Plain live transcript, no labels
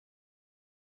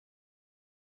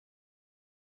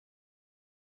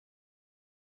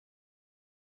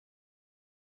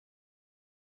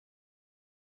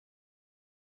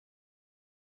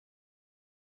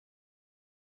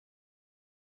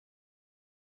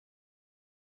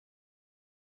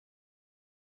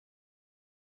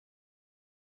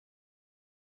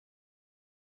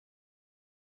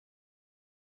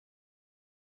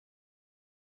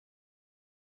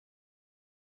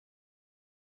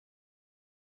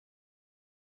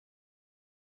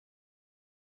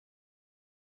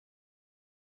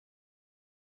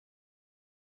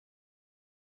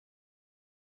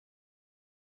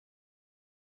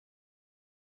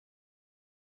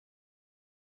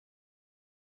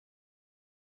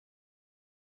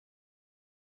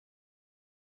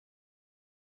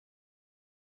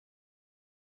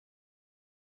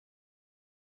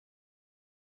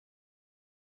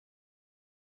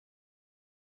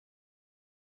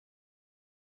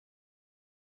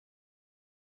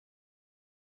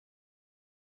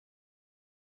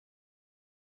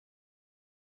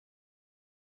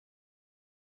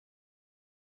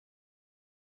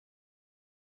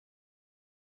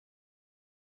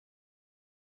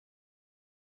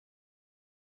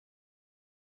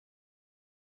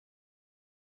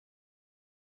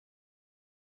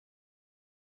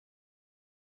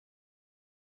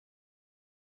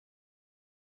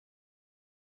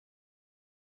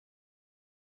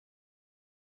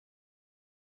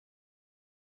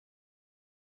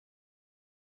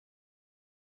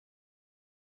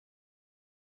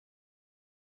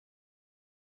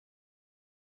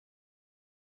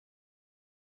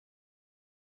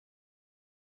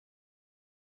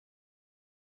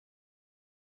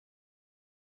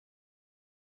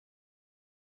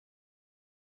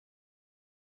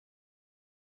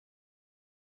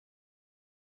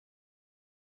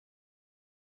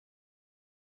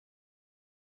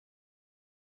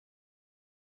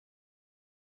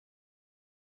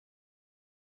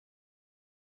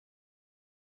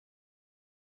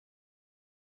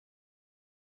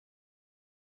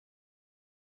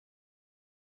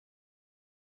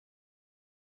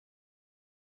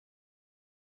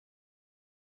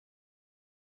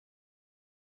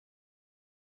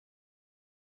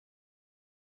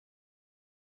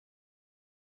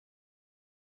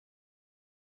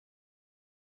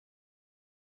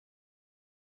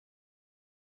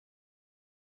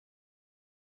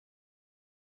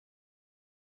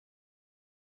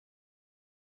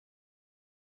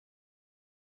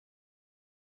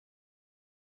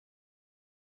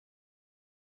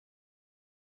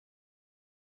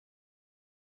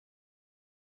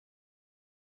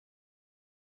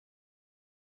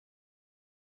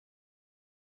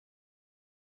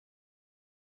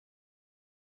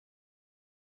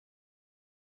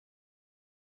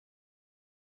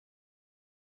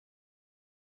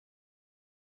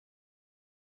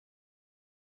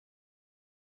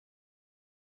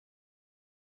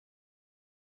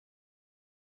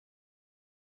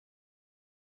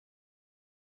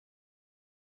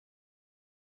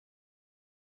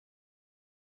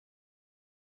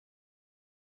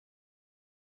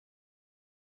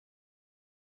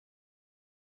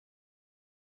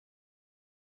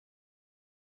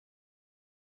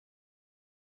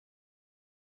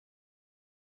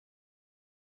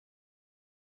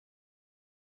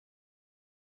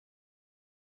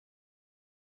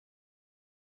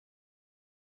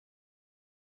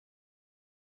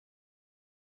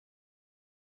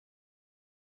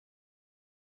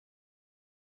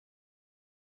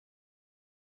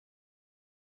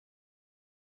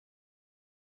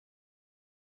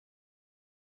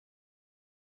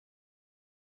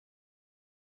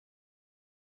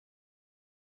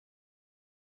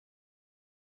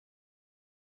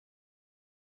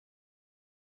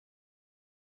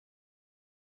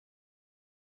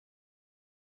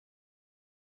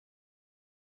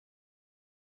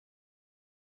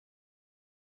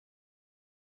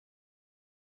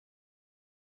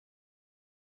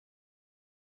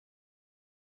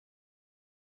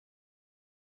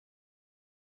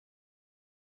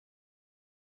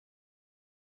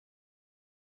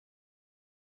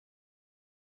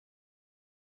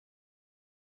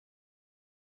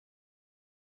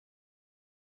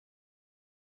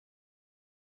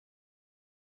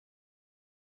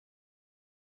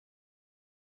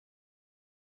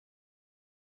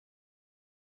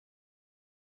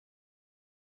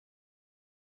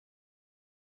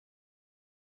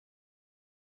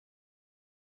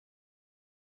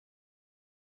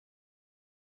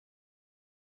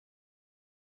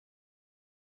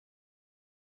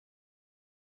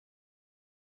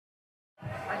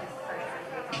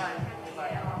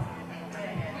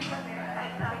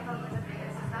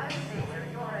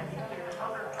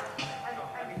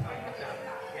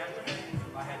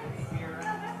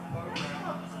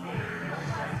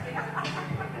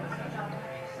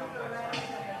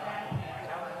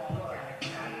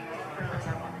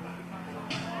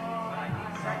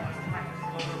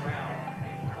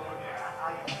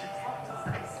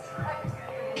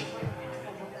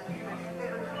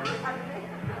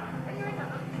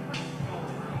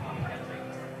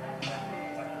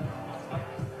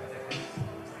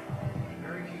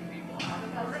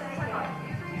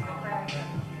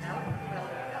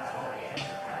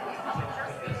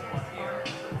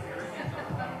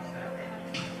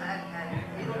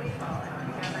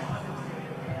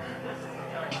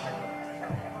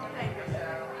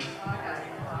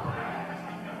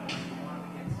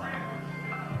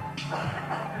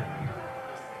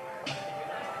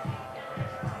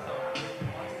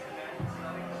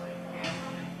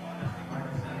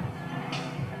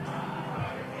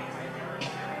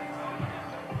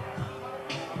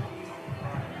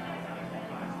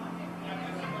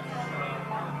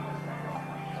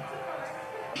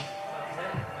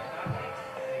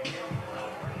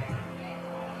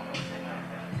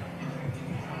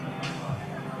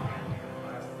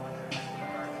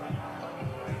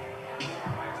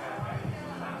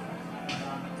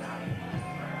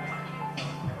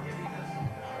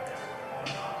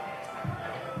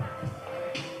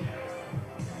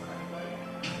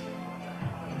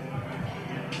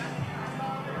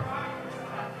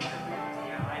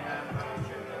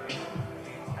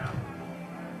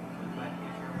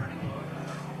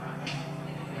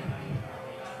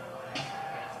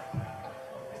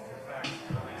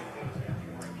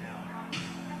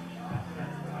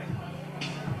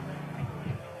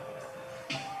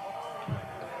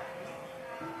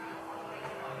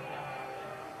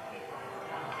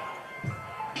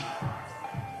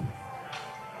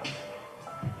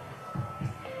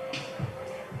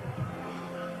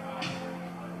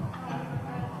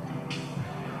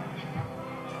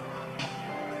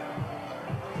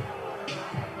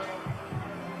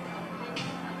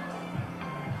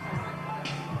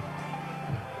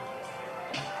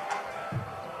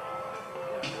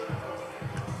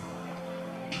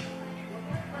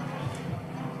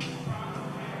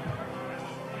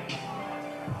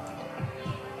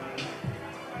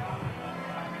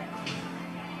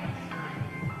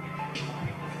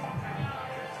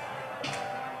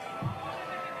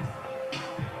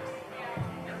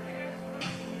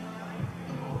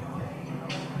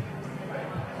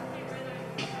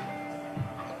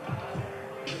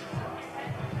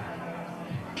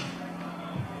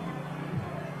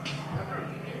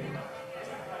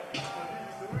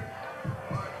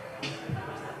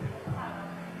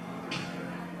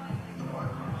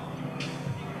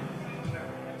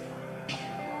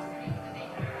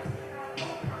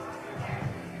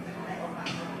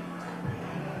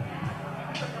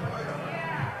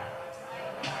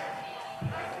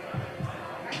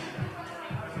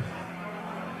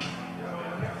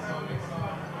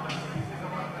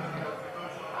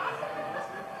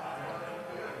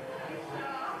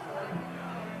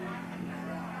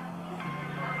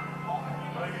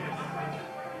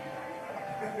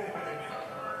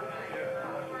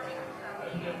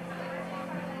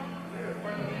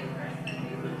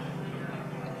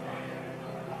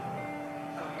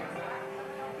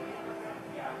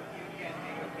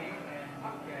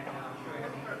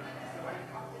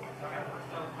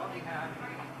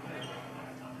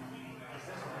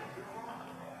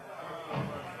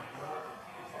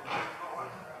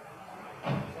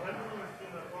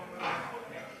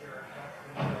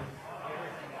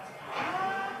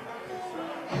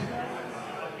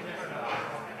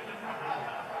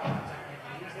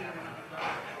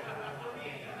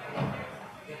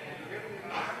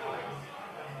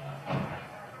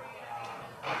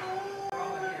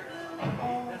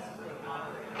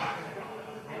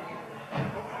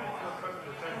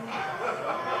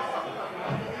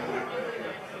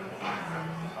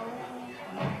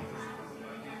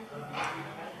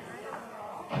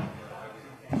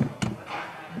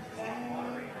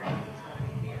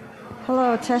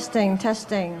Hello, testing,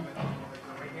 testing.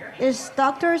 Is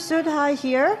Dr. Sudha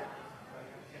here?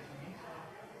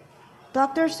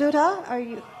 Dr. Sudha, are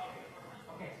you?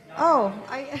 Oh,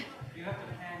 I. You have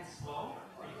to pan slow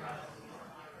because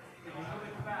if you move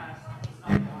it fast,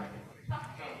 it's not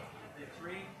going. The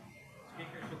three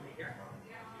speakers will be here.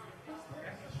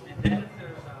 Okay. And then if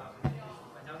there's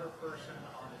another person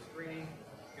on the screen,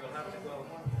 you'll have to go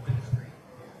to the screen.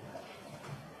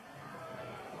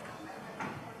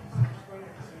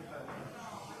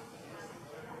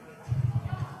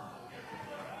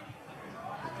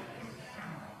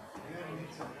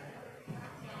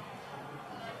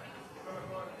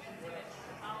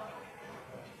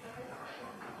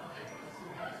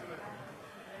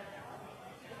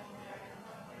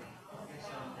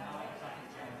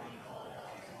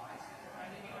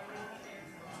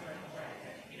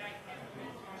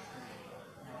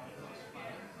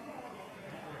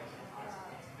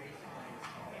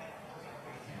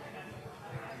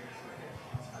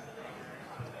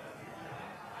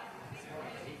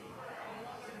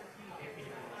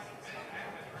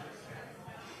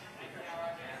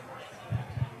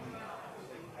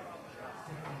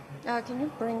 Can you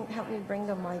help me bring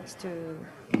the mics to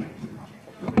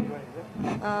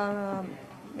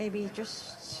maybe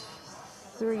just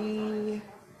 3.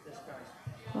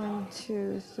 1,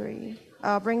 2, 3.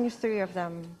 Bring 3 of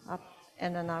them up,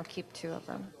 and then I'll keep 2 of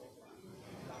them.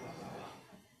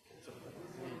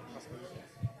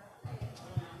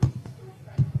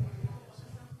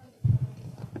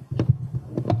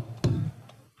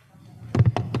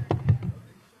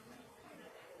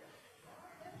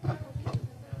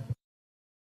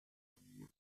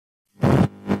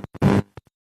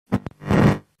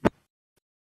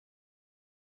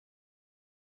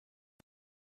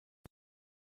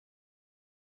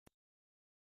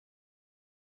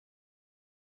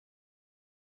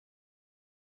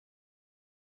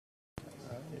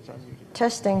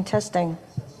 Testing, testing.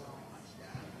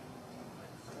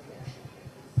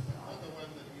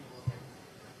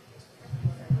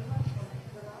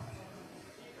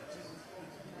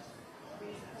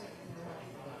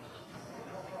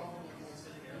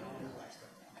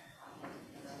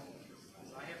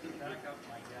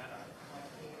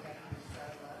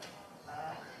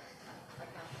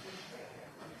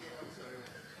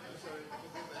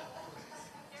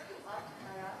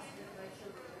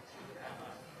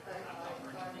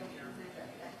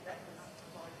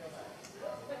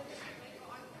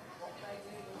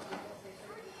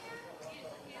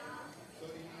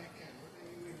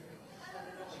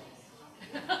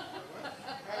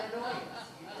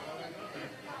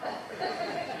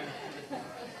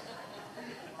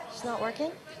 It's not working?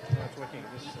 No, it's working.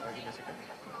 Just give me a second.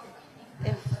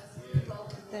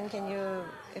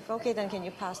 If okay, then can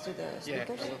you pass to the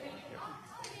speakers? Yeah.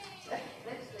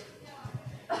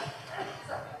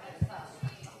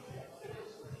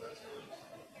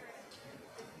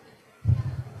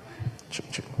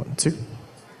 Check. 1, 2.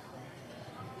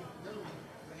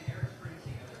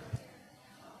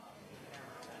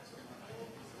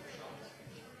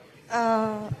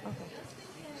 Okay.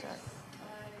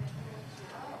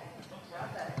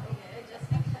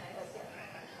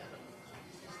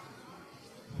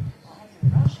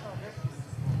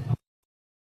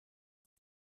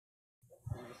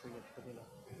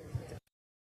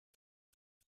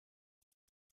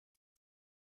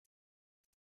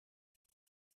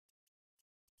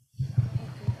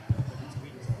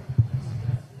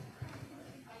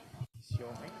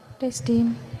 Sorry.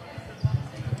 Testing.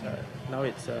 Now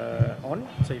it's on.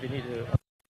 So if you need to.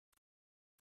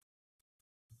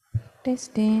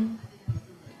 Testing.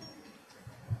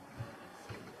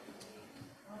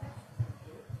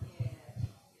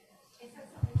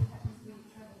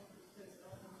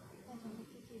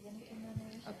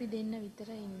 අපි දෙන්න විතර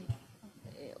ඉන්නේ.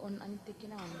 On අනිත්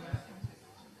එක්කෙනා ඔන්නේ.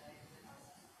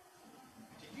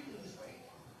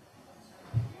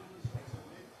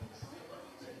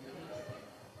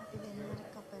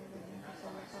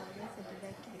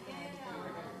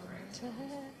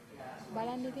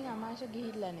 බලන්න ඉතින් අමාශ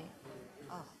ගිහිල්ලානේ.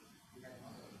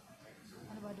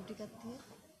 අර බඩු ටිකක් තියෙයි.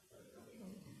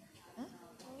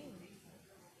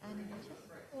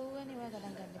 ඕවනේ ඔයා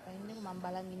ගණන් ගන්න එපා. ඉන්නකො මම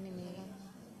බලන් ඉන්නේ මේක.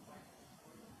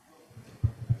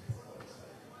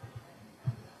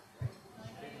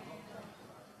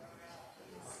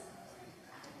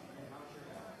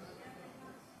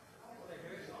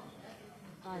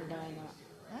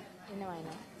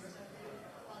 එනවා.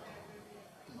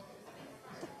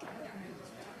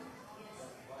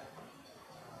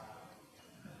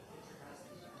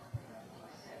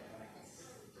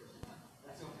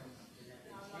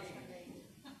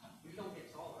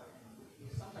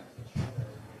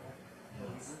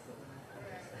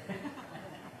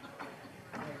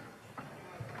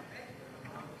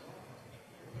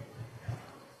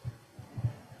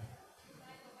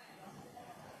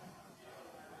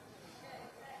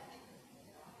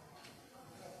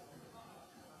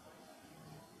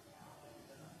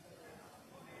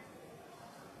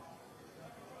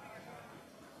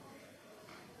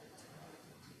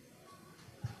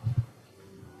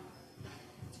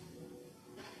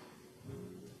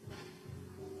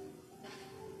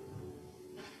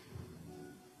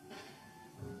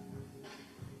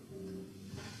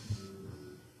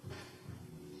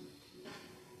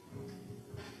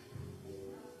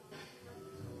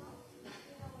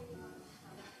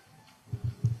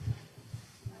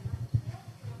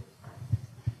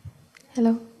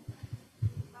 Hello.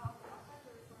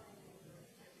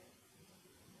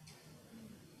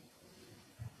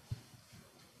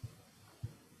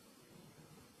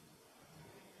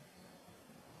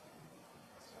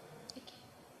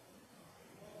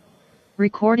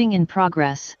 Recording in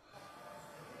progress.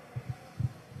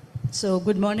 So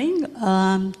good morning.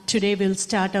 Today we'll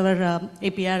start our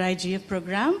APrIGF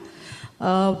program.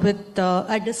 with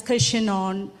a discussion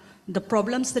on the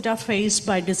problems that are faced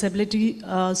by disability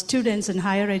students in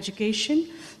higher education.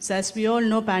 So as we all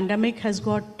know, pandemic has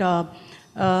got,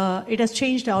 it has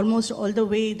changed almost all the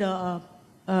way the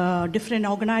different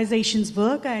organizations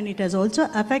work, and it has also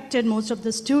affected most of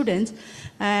the students,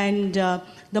 and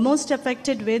the most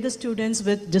affected were the students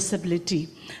with disability.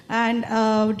 And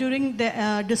during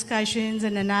the discussions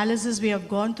and analysis we have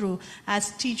gone through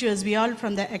as teachers, we all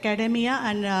from the academia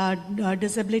and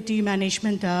disability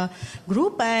management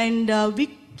group, and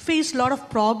we face a lot of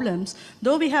problems.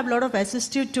 Though we have a lot of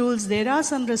assistive tools, there are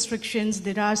some restrictions,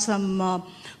 there are some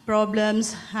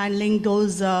problems handling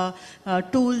those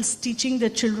tools, teaching the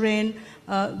children.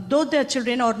 Though the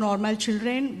children are normal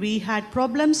children, we had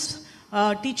problems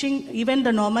teaching even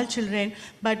the normal children,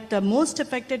 but the most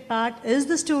affected part is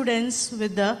the students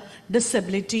with the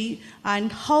disability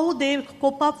and how they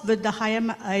cope up with the higher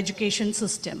education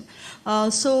system.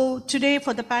 So today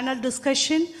for the panel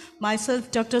discussion, myself,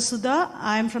 Dr. Sudha,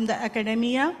 I am from the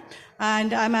academia,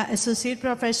 and I'm an associate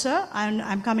professor, and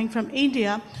I'm coming from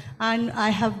India. And I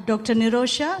have Dr.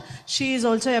 Nirosha. She is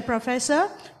also a professor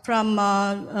from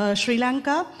Sri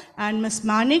Lanka, and Ms.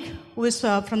 Manique, who is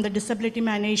from the disability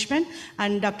management,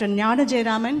 and Dr.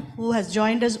 Gnanajeyaraman, who has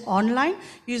joined us online.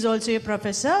 He is also a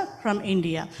professor from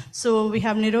India. So we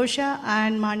have Nirosha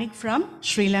and Manique from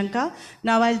Sri Lanka.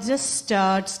 Now I'll just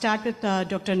start with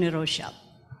Dr. Nirosha.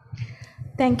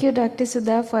 Thank you, Dr.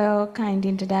 Sudha, for your kind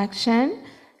introduction.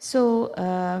 So,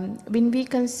 when we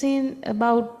concern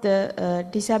about the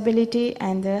disability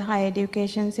and the higher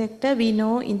education sector, we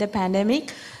know in the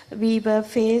pandemic, we were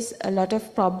faced a lot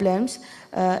of problems.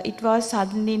 It was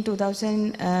suddenly in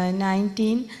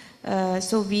 2019,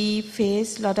 so we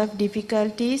faced a lot of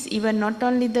difficulties, even not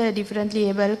only the differently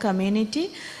able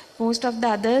community, most of the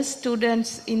other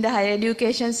students in the higher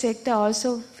education sector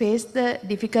also face the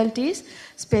difficulties,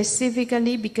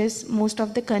 specifically because most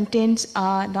of the contents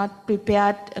are not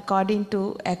prepared according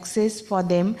to access for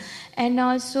them, and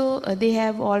also they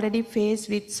have already faced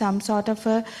with some sort of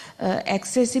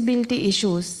accessibility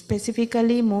issues.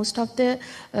 Specifically, most of the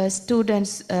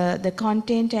students, the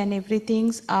content and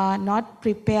everything are not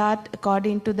prepared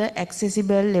according to the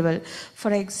accessible level.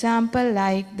 For example,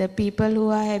 like the people who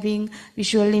are having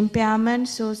visual impairment,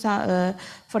 so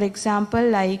for example,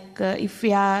 like if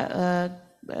we are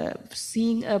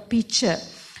seeing a picture,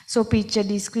 so picture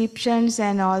descriptions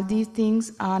and all these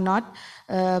things are not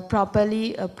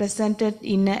properly presented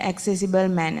in an accessible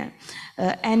manner.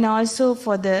 And also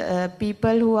for the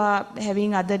people who are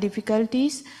having other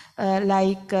difficulties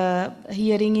like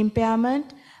hearing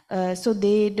impairment, so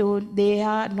they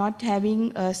are not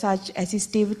having such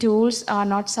assistive tools, are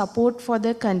not support for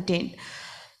the content.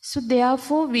 So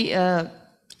therefore we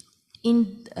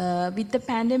with the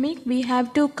pandemic, we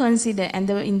have to consider, and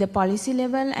in the policy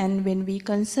level, and when we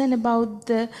concern about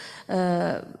the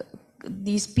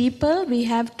these people, we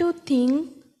have to think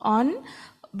on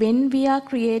when we are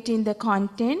creating the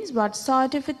contents, what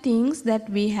sort of things that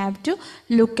we have to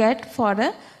look at for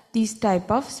these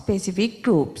type of specific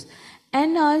groups.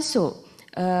 And also,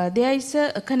 there is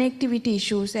a connectivity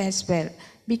issues as well,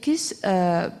 because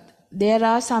there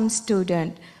are some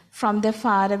students from the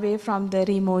far away, from the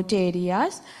remote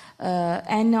areas,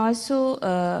 and also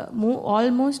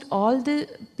almost all the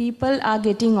people are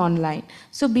getting online.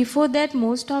 So before that,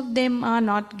 most of them are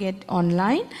not get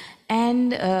online,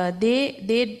 and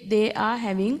they are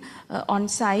having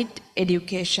on-site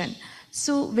education.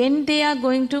 So when they are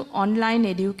going to online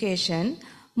education,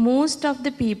 most of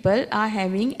the people are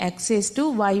having access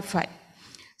to Wi-Fi.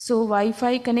 So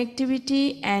Wi-Fi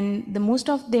connectivity, and the most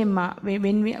of them are,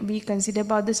 when we consider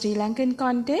about the Sri Lankan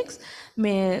context,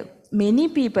 many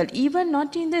people, even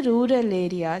not in the rural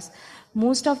areas,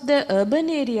 most of the urban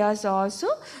areas also,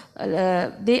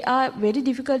 they are very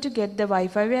difficult to get the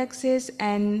Wi-Fi access,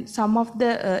 and some of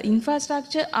the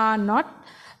infrastructure are not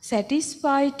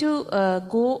satisfied to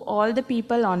go all the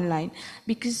people online,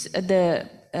 because the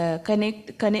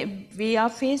we are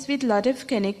faced with a lot of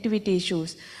connectivity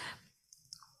issues.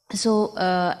 So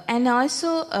and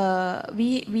also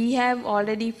we have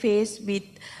already faced with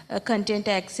content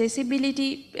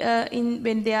accessibility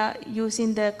when they are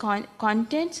using the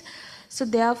contents. So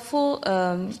therefore,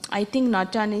 I think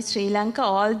not only Sri Lanka,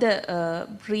 all the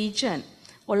region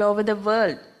all over the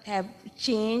world have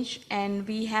changed, and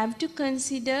we have to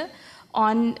consider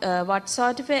on what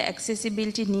sort of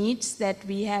accessibility needs that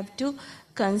we have to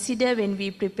consider when we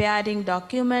preparing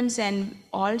documents, and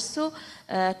also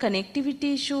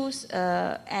connectivity issues,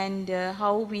 and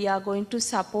how we are going to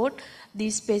support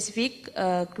this specific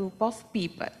group of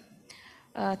people.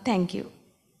 Thank you.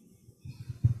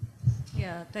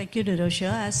 Yeah, thank you,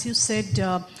 Nirosha. As you said,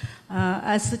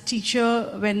 as a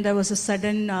teacher, when there was a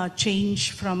sudden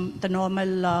change from the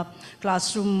normal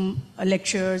classroom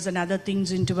lectures and other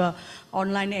things into an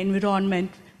online environment,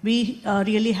 we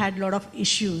really had a lot of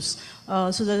issues.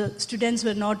 So the students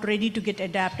were not ready to get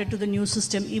adapted to the new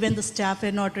system. Even the staff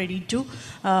were not ready to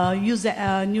use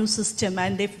the new system,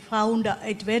 and they found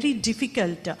it very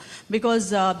difficult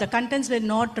because the contents were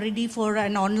not ready for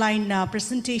an online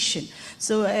presentation.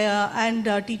 So,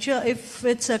 teacher, if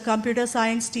it's a computer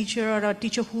science teacher or a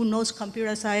teacher who knows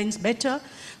computer science better,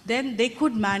 then they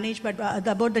could manage, but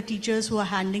about the teachers who are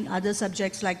handling other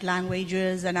subjects like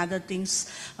languages and other things,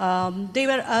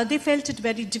 they felt it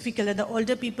very difficult, and the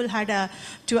older people had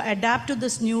to adapt to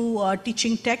this new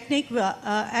teaching technique,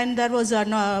 and there was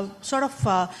a sort of,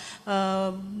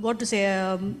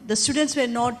 the students were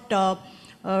not,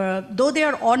 though they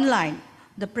are online,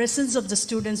 the presence of the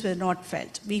students were not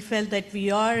felt. We felt that we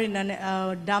are in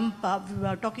a we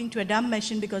were talking to a dumb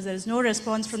machine because there is no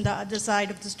response from the other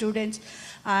side of the students.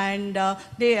 And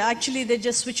they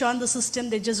just switch on the system,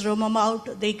 they just roam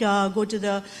out, they go to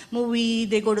the movie,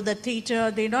 they go to the theater,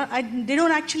 they don't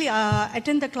actually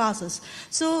attend the classes.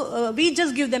 So we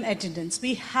just give them attendance.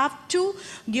 We have to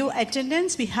give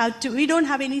attendance, we don't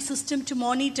have any system to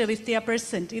monitor if they are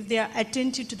present, if they are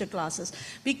attentive to the classes.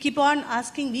 We keep on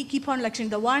asking, we keep on lecturing.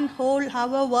 The one whole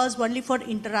hour was only for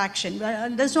interaction.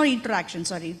 There's no interaction,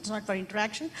 sorry, it's not for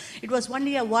interaction. It was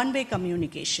only a one-way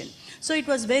communication. So it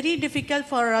was very difficult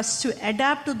for us to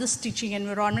adapt to this teaching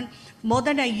environment. More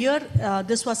than a year,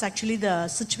 this was actually the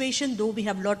situation, though we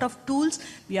have a lot of tools,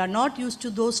 we are not used to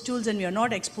those tools and we are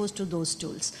not exposed to those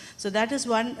tools. So that is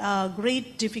one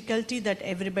great difficulty that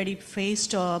everybody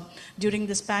faced during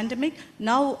this pandemic.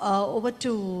 Now over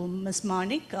to Ms.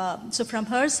 Manique. So from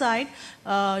her side,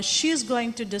 she is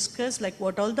going to discuss like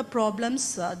what all the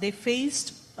problems they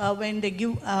faced when they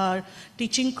give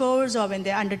teaching course or when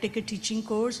they undertake a teaching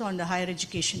course on the higher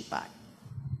education part.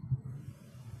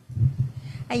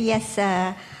 Yes,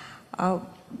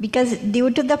 because due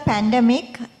to the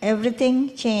pandemic,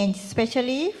 everything changed,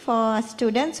 especially for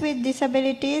students with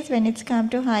disabilities. When it's come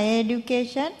to higher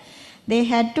education, they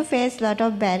had to face a lot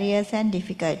of barriers and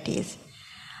difficulties.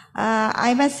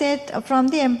 I must say, from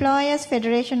the Employers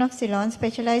Federation of Ceylon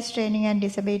Specialized Training and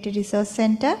Disability Resource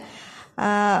Center,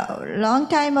 long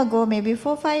time ago, maybe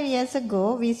 4-5 years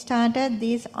ago, we started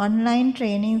these online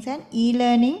trainings and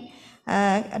e-learning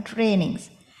trainings.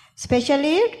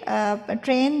 Especially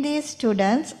train these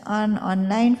students on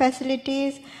online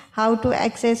facilities, how to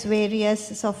access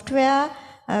various software,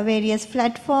 various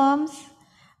platforms.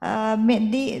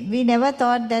 We never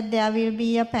thought that there will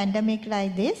be a pandemic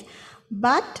like this,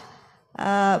 but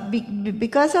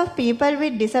because of people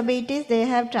with disabilities, they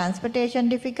have transportation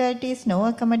difficulties, no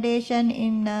accommodation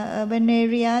in urban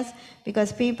areas,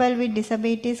 because people with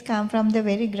disabilities come from the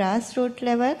very grassroots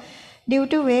level. Due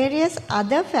to various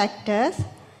other factors,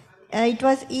 it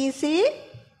was easy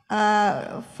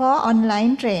for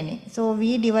online training. So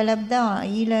we developed the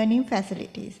e-learning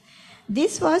facilities.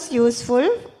 This was useful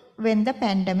when the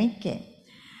pandemic came.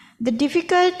 The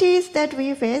difficulties that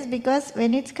we face, because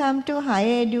when it's come to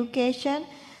higher education,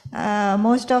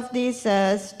 most of these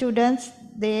students,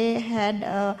 they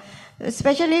had,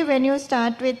 especially when you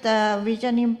start with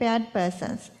vision impaired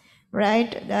persons,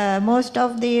 right?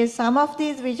 Some of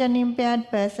these vision impaired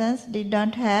persons did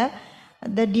not have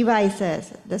the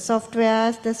devices, the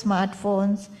softwares, the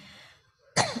smartphones,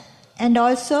 and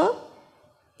also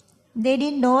they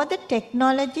didn't know the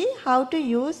technology, how to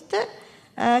use the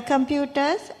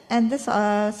computers and the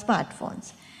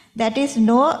smartphones. That is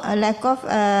no lack of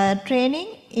training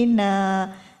in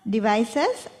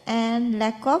devices and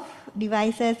lack of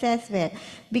devices as well,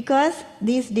 because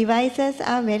these devices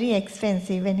are very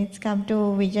expensive when it's come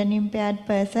to vision impaired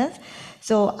persons.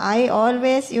 So I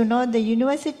always, the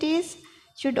universities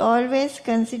should always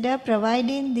consider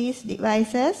providing these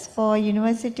devices for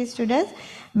university students,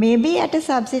 maybe at a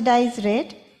subsidized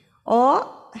rate, or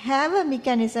have a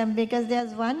mechanism, because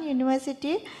there's one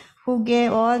university who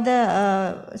gave all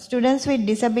the students with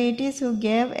disabilities, who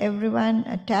gave everyone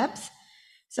tabs,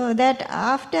 so that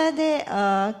after they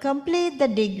complete the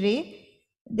degree,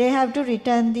 they have to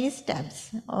return these tabs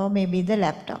or maybe the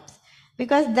laptops.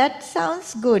 Because that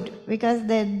sounds good, because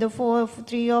the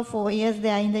 3 or 4 years they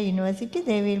are in the university,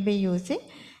 they will be using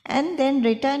and then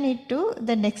return it to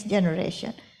the next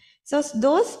generation. So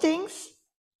those things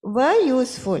were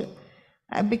useful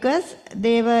because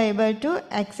they were able to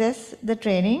access the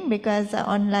training, because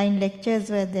online lectures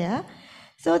were there.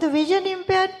 So the vision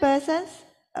impaired persons,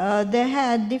 they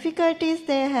had difficulties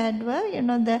they had were,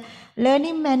 the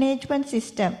learning management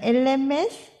system,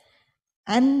 LMS,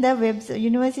 and the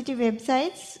university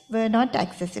websites were not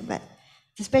accessible,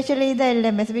 especially the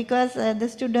LMS, because the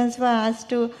students were asked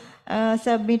to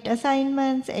submit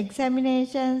assignments,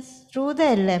 examinations through the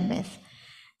LMS.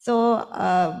 So,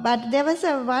 but there was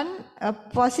one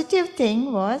positive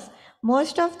thing was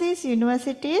most of these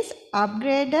universities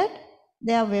upgraded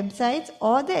their websites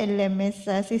or the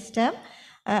LMS system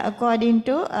according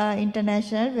to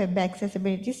international web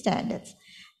accessibility standards.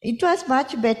 It was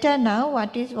much better now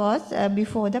what it was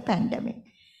before the pandemic.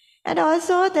 And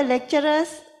also the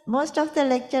lecturers, most of the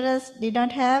lecturers did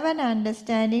not have an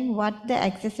understanding what the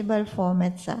accessible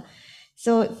formats are.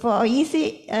 So for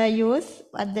easy use,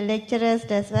 what the lecturers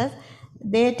does was,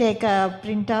 they take a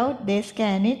printout, they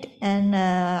scan it, and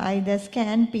either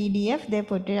scan PDF, they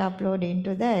put it, upload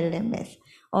into the LMS,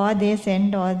 or they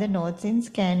send all the notes in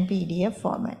scan PDF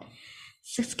format.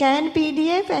 So scan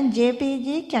PDF and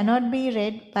JPG cannot be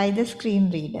read by the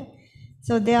screen reader.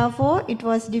 So therefore, it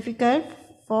was difficult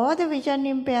for the vision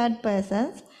impaired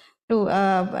persons to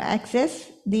access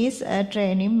these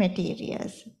training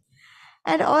materials.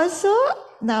 And also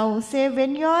now, say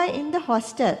when you are in the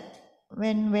hostel,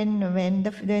 when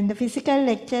the physical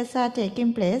lectures are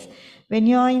taking place, when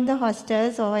you are in the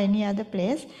hostels or any other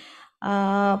place,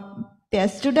 the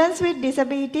students with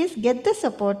disabilities get the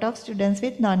support of students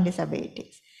with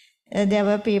non-disabilities. There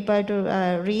were people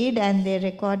to read and they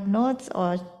record notes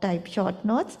or type short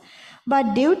notes.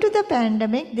 But due to the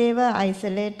pandemic, they were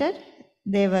isolated.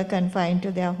 They were confined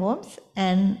to their homes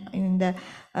and in the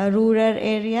rural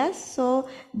areas. So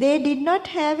they did not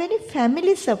have any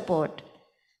family support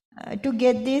to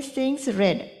get these things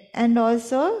read. And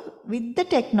also with the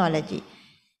technology.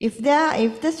 If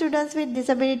the students with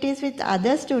disabilities with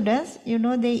other students,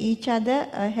 they each other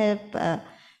help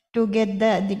to get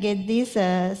these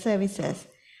services.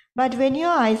 But when you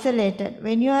are isolated,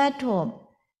 when you are at home,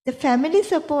 the family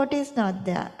support is not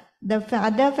there. The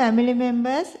other family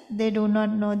members, they do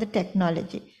not know the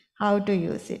technology, how to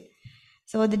use it.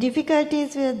 So the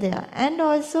difficulties were there. And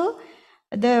also,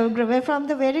 from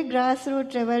the very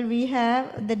grassroots level, we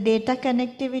have the data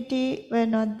connectivity were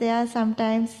not there.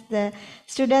 Sometimes the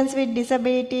students with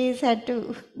disabilities had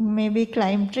to maybe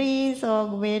climb trees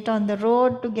or wait on the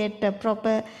road to get a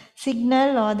proper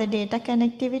signal or the data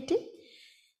connectivity.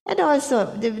 And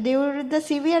also, during the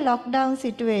severe lockdown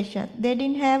situation, they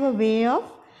didn't have a way of,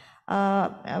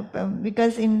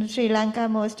 because in Sri Lanka,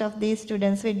 most of these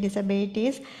students with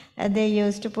disabilities, they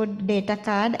used to put data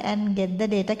card and get the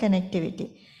data connectivity.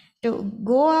 To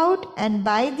go out and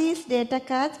buy these data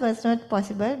cards was not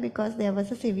possible because there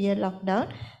was a severe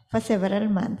lockdown for several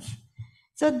months.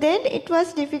 So then it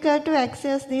was difficult to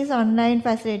access these online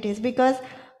facilities because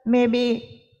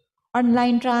maybe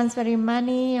online transferring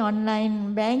money,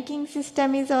 online banking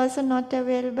system is also not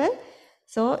available.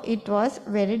 So it was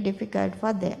very difficult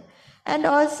for them. And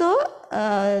also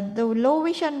the low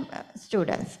vision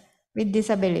students with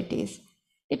disabilities.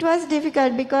 It was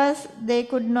difficult because they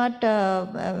could not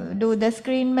do the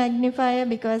screen magnifier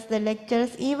because the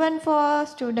lectures, even for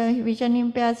vision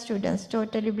impaired students,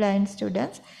 totally blind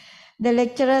students, the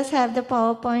lecturers have the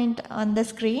PowerPoint on the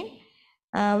screen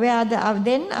where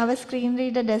then our screen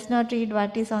reader does not read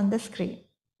what is on the screen,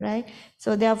 right?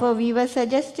 So therefore we were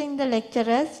suggesting the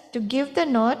lecturers to give the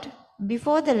note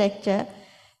before the lecture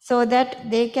so that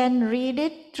they can read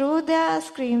it through their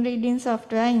screen reading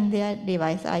software in their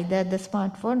device, either the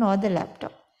smartphone or the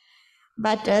laptop.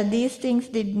 But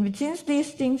since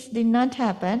these things did not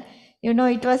happen,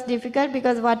 it was difficult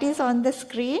because what is on the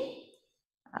screen,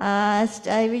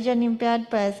 vision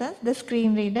impaired persons, the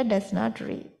screen reader does not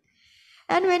read.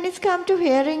 And when it's come to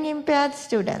hearing impaired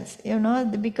students,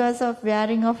 because of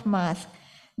wearing of mask,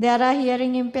 there are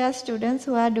hearing impaired students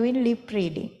who are doing lip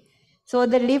reading. So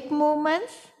the lip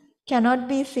movements cannot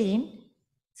be seen.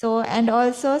 So, and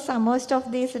also most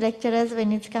of these lecturers,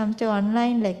 when it comes to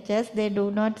online lectures, they do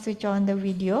not switch on the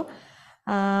video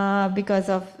because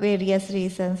of various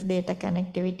reasons, data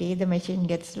connectivity, the machine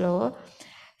gets slow.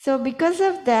 So because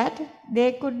of that,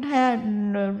 they could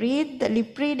read, the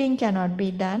lip reading cannot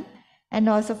be done, and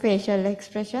also facial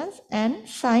expressions, and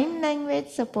sign language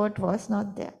support was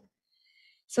not there.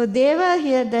 So they were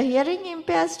here, the hearing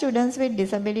impaired students with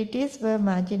disabilities were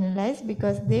marginalized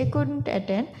because they couldn't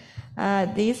attend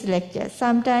these lectures.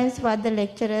 Sometimes what the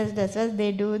lecturers does is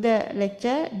they do the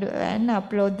lecture and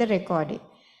upload the recording.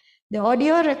 The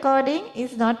audio recording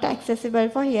is not accessible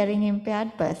for hearing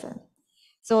impaired persons.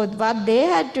 So what they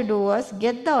had to do was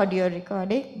get the audio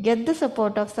recording, get the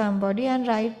support of somebody and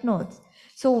write notes.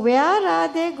 So where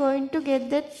are they going to get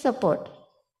that support?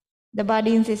 The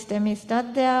budding system is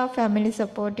not there, family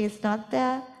support is not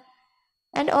there.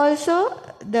 And also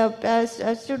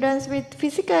the students with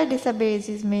physical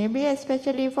disabilities, maybe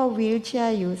especially for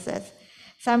wheelchair users.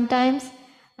 Sometimes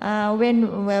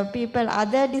when people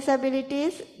other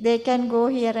disabilities, they can go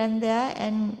here and there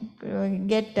and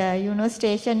get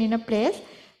stationed in a place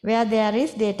where there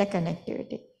is data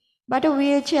connectivity. But a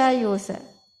wheelchair user,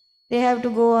 they have to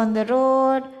go on the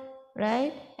road,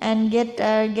 right, and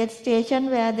get stationed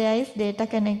where there is data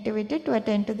connectivity to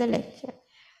attend to the lecture.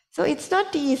 So it's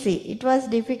not easy. It was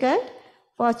difficult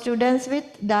for students with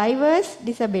diverse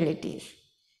disabilities.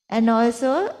 And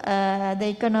also the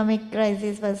economic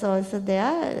crisis was also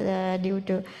there due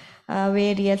to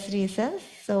various reasons.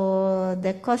 So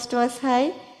the cost was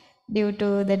high due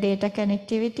to the data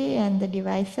connectivity and the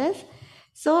devices.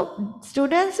 So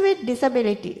students with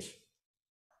disabilities,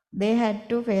 they had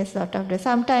to face a lot of this.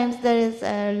 Sometimes there is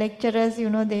lecturers,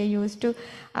 they used to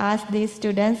ask these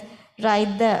students,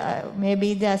 write the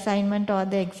maybe the assignment or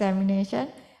the examination,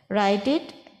 write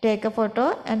it, take a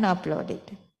photo and upload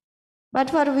it. But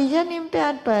for vision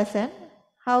impaired person,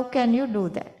 how can you do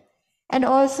that? And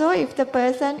also if the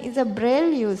person is a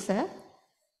braille user,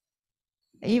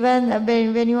 even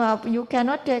when you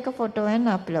cannot take a photo and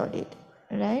upload it,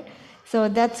 right? So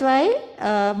that's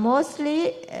why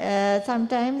mostly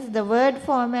sometimes the word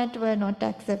format were not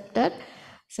accepted.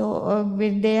 So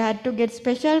they had to get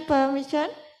special permission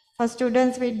for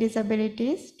students with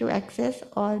disabilities to access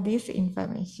all this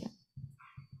information.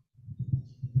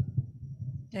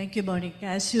 Thank you, Manique.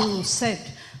 As you said,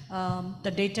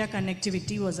 the data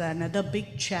connectivity was another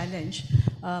big challenge,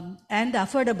 and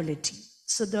affordability.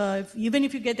 So even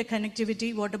if you get the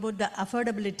connectivity, what about the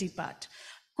affordability part?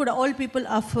 Could all people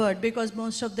afford? Because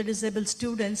most of the disabled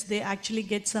students, they actually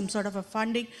get some sort of a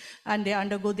funding and they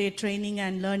undergo their training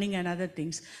and learning and other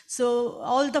things. So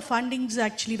all the fundings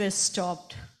actually were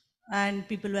stopped, and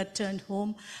people were turned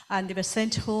home and they were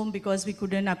sent home because we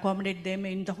couldn't accommodate them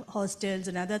in the hostels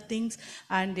and other things,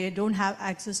 and they don't have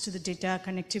access to the data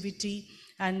connectivity,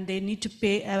 and they need to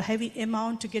pay a heavy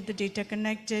amount to get the data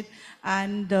connected.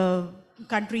 And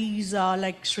countries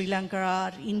like Sri Lanka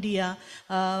or India,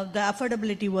 the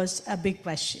affordability was a big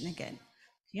question again.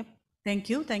 Yep. Thank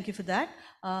you for that.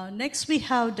 Next we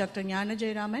have Dr.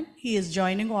 Gnanajeyaraman. He is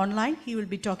joining online. He will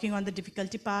be talking on the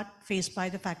difficulty part faced by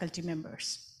the faculty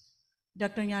members.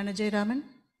 Dr. Gnanajeyaraman.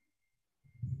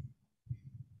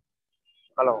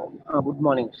 Hello, good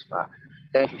morning, sir.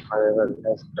 Thank you for your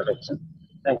nice introduction.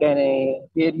 Can I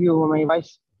hear you, my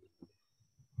voice?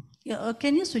 Yeah,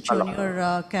 can you switch on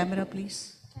your camera,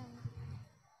 please?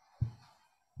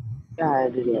 Yeah, I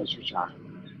did switch on.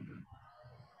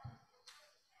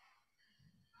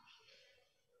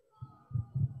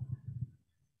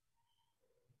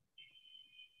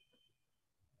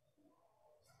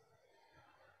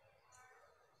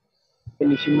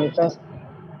 Can you see my face?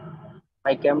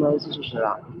 My camera is switched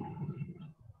on.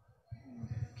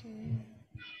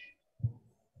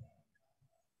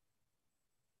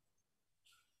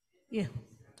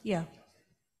 Yeah.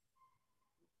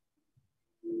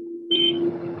 Good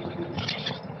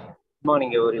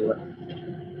morning,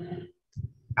 everyone.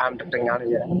 I'm Dr.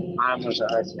 Gnanajeyaraman. I'm a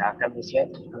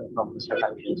academician from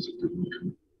Ceylon University.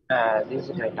 This is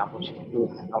a great opportunity to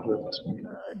talk with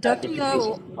Dr.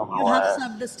 difficulties from You have our.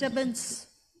 some disturbance.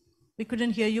 We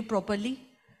couldn't hear you properly.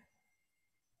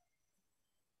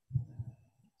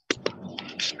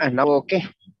 And now, okay?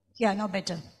 Yeah, now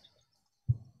better.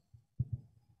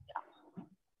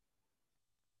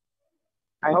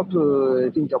 I have to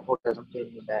think about something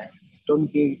in the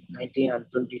 2019 and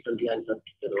 2020 and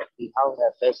 2022. We have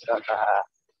faced a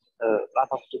lot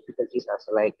of difficulties as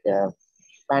like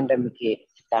pandemic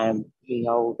time. We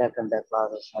have taken the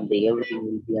classes and everything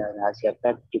will be as a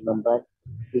faculty member.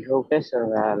 We have faced a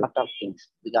lot of things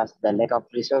because the lack of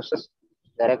resources,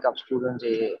 the lack of students'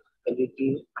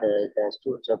 ability, the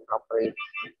students are proper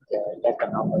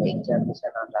taken of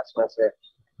examination, and as well as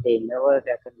they never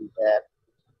taken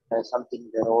something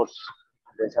the notes,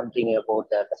 something about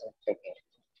the lesson checking.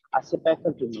 As a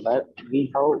faculty member,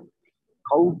 we have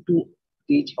how to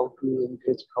teach, how to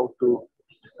encourage, how to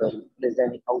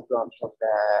listen, how to observe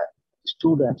the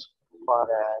students for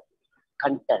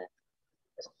content.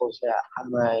 Suppose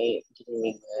I'm a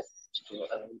engineering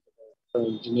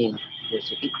engineering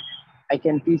university. I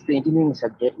can teach the engineering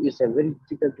subject. It's a very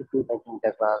difficult to do in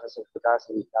the classes because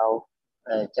we have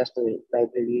just a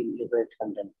library liberate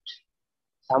content.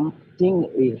 Something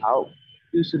we have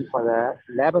used for the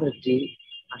laboratory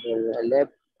and the lab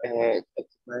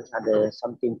experiments and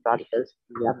something practicals.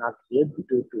 We are not able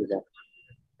to do that.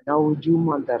 Now Zoom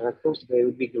on the records they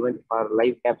will be given for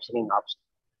live captioning option.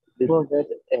 Before that,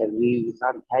 we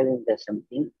are having the same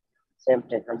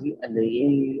technology and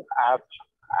the app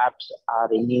apps or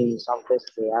any software,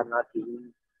 they are not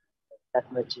giving that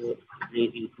much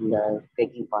ready to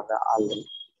taking for the all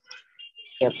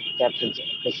captions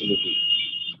facility.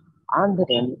 On the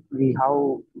end, we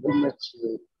have very much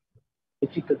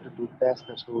difficult to pass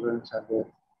the students and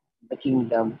making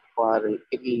them for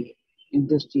any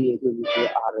industry ability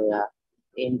or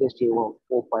industry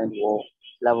 4.0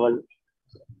 level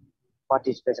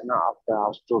participation of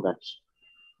the students.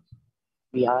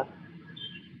 We are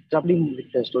troubling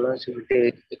with the students with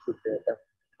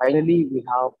finally we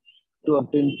have to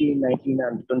 2019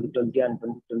 and 2020 and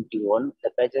 2021 the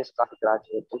batches got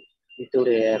graduated without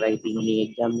writing any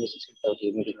examinations without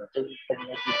any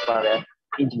for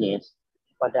engineers.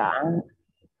 But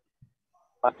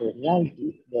the reality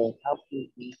they have to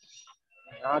be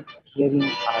not hearing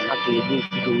or not able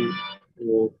to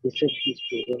research these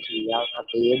students. We are not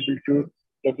able to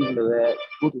getting the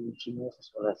good engineers as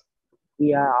well as we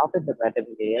are after the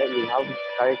pandemic year, we have to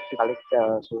collect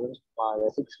students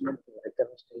for 6 months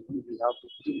return study. We have to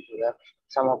teach to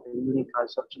some of the unique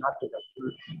concepts, not to the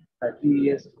full 3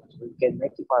 years. We can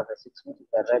make it for the 6 months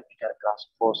with the rapid class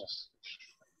courses.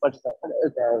 But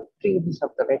the things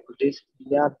of the faculties,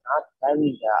 we are not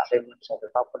having the assignments of the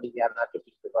property. We are not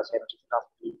getting the assignments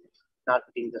properly, not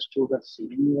getting the students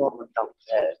in environment of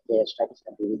their studies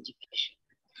and their education.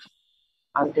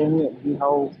 And then we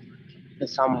have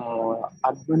some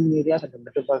urban areas and the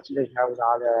metropolitan have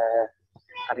all the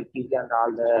connectivity and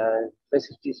all the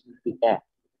facilities will be there.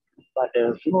 But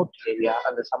remote area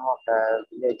and some of the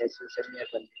villages,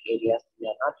 semi-urban areas, we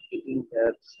are not getting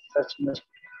such much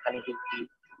connectivity.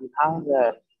 We have the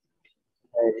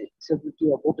disability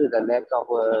about the lack of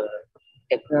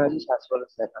technologies as well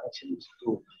as the connections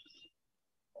too.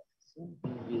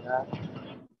 We have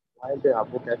wild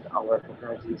about that our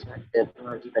technologies and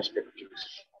technology perspectives.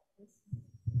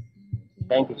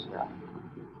 Thank you, Sudha.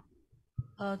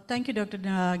 Thank you, Dr.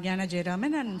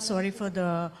 Gnanajeyaraman, and sorry for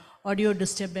the audio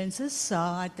disturbances.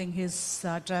 I think he's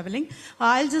traveling.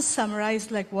 I'll just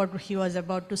summarize like what he was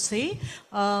about to say.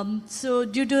 So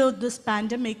due to this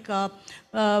pandemic,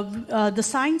 the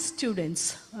science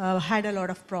students had a lot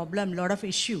of problem, lot of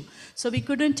issue. So we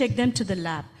couldn't take them to the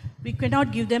lab. We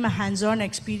cannot give them a hands-on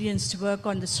experience to work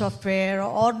on the software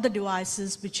or the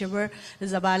devices, whichever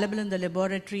is available in the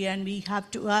laboratory. And we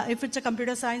have to, if it's a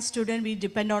computer science student, we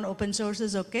depend on open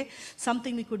sources, okay?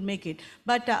 Something we could make it.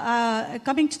 But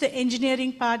coming to the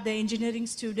engineering part, the engineering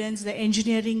students, the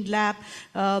engineering lab,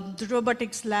 the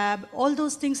robotics lab, all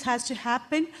those things has to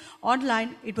happen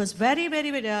online. It was very, very,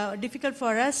 very difficult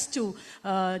for us to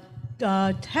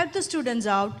help the students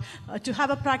out to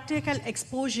have a practical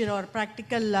exposure or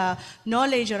practical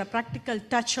knowledge or a practical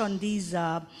touch on these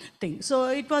things. So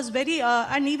it was very,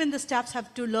 and even the staffs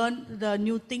have to learn the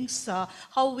new things,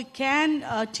 how we can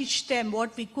teach them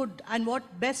what we could and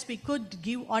what best we could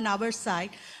give on our side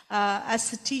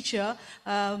as a teacher.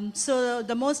 So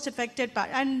the most affected part,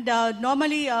 and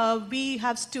normally we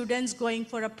have students going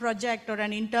for a project or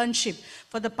an internship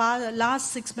for the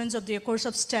last 6 months of their course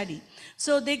of study.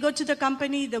 So they go to the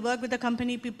company, they work with the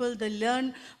company people, they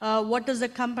learn what is the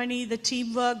company, the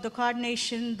teamwork, the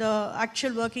coordination, the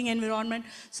actual working environment.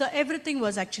 So everything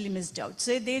was actually missed out.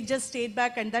 So they just stayed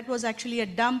back, and that was actually a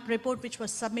dump report which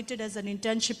was submitted as an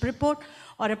internship report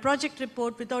or a project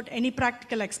report without any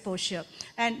practical exposure.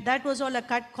 And that was all a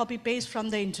cut, copy, paste from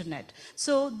the internet.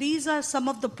 So these are some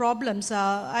of the problems.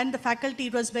 And the faculty,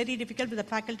 it was very difficult, but the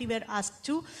faculty were asked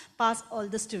to pass all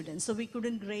the students. So we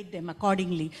couldn't grade them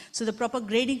accordingly. So the proper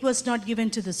grading was not given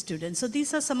to the students. So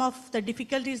these are some of the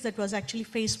difficulties that was actually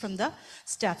faced from the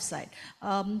staff side.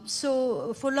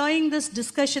 So following this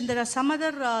discussion, there are some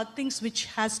other things which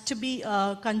has to be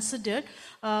considered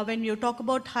when you talk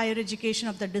about higher education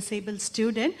of the disabled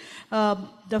student.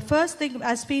 The first thing,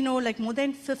 as we know, like more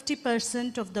than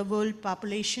 50% of the world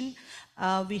population,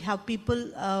 we have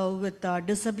people with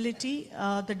disability.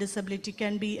 The disability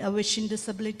can be a vision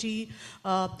disability,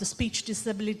 the speech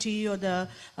disability, or the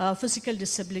physical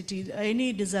disability,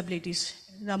 any disabilities.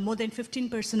 More than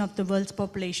 15% of the world's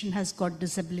population has got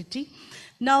disability.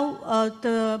 Now,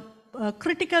 the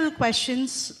critical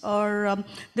questions or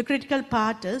the critical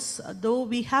part is, though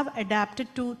we have adapted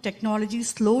to technology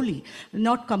slowly,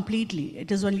 not completely,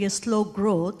 it is only a slow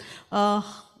growth,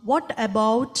 what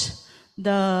about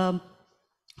the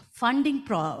funding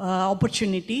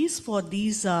opportunities for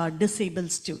these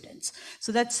disabled students.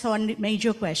 So that's one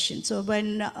major question. So when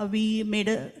we made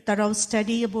a thorough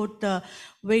study about the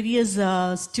various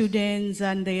students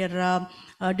and their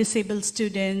disabled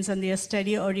students and their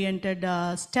study-oriented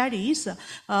studies,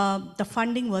 the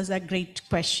funding was a great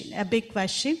question, a big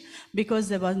question, because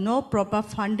there was no proper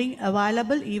funding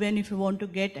available. Even if you want to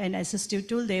get an assistive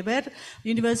tool, there were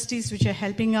universities which are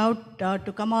helping out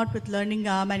to come out with learning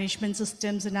management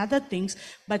systems and other things,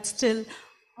 but still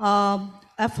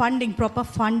proper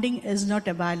funding is not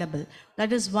available.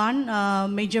 That is one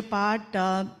major part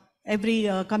every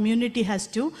community has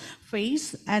to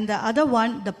face. And the other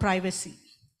one, the privacy.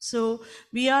 So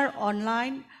we are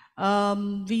online,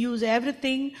 we use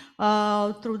everything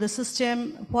through the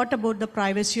system. What about the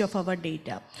privacy of our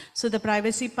data? So the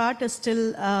privacy part is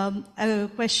still a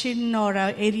question or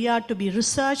an area to be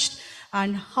researched,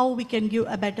 and how we can give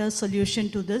a better solution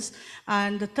to this.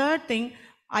 And the third thing,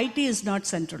 IT is not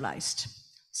centralized.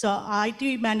 So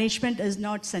IT management is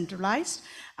not centralized,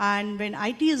 and when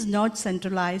IT is not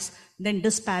centralized, then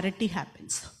disparity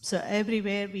happens. So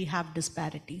everywhere we have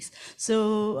disparities.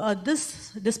 So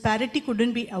this disparity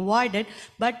couldn't be avoided,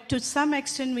 but to some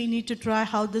extent we need to try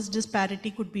how this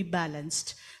disparity could be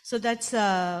balanced. So that's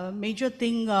a major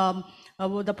thing,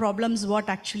 the problems what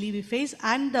actually we face,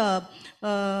 and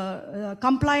the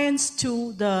compliance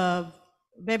to the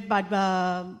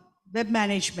web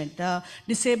management,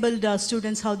 disabled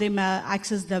students, how they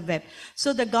access the web.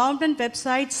 So the government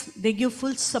websites, they give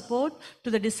full support to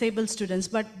the disabled students,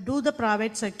 but do the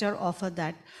private sector offer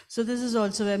that? So this is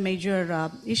also a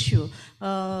major issue.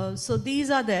 So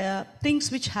these are the things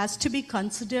which has to be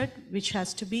considered, which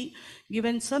has to be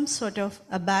given some sort of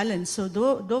a balance. So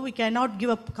though we cannot give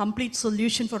a complete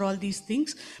solution for all these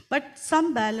things, but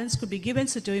some balance could be given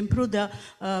so to improve the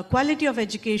quality of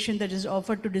education that is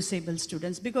offered to disabled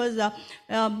students. Because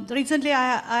recently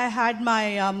I had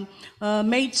my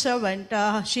maid servant,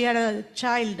 she had a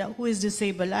child who is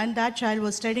disabled, and that child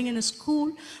was studying in a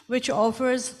school which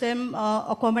offers them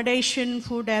accommodation,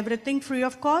 food, everything free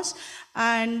of cost.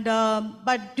 And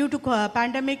but due to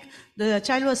pandemic, the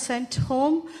child was sent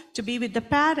home to be with the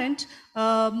parent.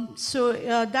 So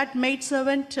that maid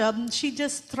servant, she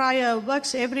just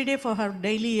works every day for her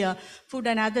daily food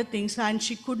and other things, and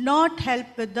she could not help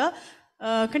with the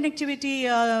connectivity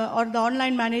or the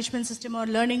online management system or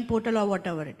learning portal or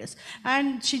whatever it is.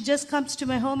 And she just comes to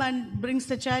my home and brings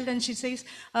the child, and she says,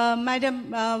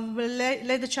 Madam,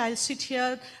 let the child sit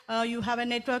here. You have a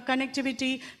network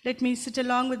connectivity. Let me sit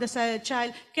along with the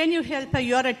child. Can you help her?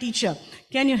 You're a teacher.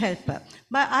 Can you help her?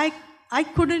 But I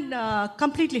couldn't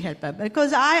completely help her,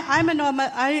 because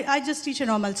I just teach a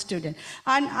normal student.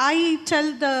 And I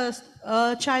tell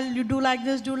the child, you do like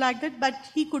this, do like that, but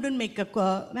he couldn't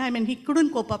he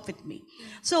couldn't cope up with me.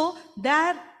 So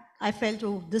there I felt,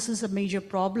 oh, this is a major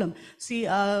problem. See,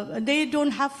 they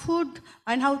don't have food,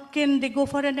 and how can they go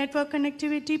for a network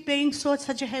connectivity paying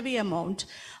such a heavy amount?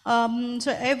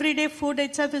 So everyday food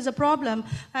itself is a problem,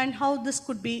 and how this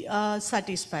could be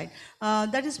satisfied.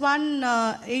 That is one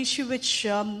issue which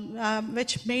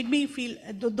made me feel,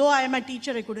 though I am a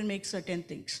teacher, I couldn't make certain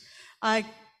things.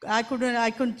 I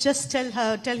couldn't just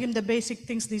tell him the basic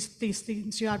things, these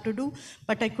things you have to do,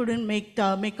 but I couldn't make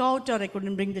out, or I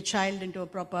couldn't bring the child into a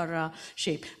proper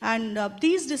shape. And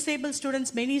these disabled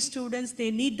students, many students, they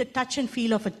need the touch and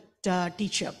feel of a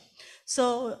teacher.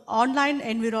 So online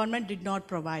environment did not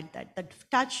provide that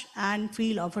touch and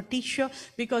feel of a teacher,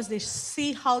 because they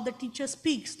see how the teacher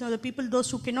speaks. Now the people,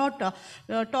 those who cannot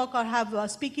talk or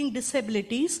have speaking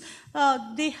disabilities,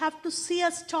 they have to see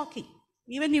us talking.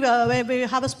 Even if we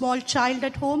have a small child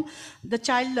at home, the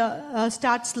child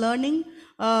starts learning,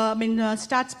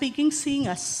 starts speaking, seeing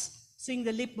us, seeing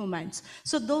the lip movements.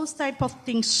 So those type of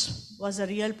things was a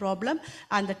real problem,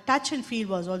 and the touch and feel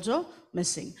was also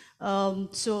missing.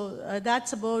 So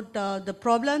that's about the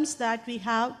problems that we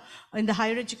have in the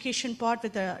higher education part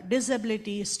with the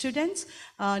disability students.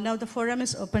 Now the forum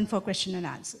is open for question and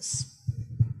answers.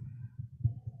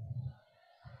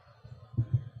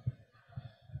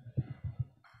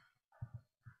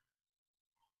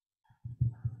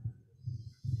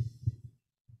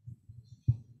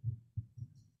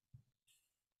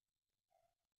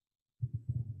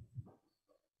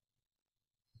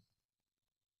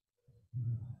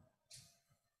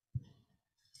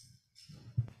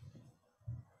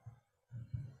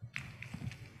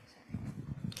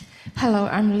 Hello,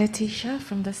 I'm Letitia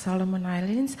from the Solomon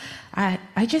Islands.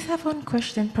 I just have one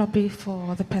question probably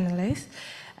for the panelists.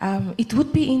 It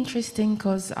would be interesting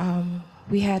because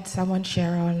we had someone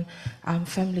share on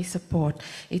family support.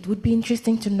 It would be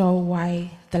interesting to know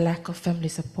why the lack of family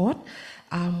support.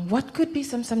 What could be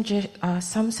some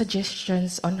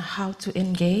suggestions on how to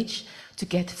engage to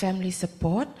get family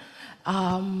support?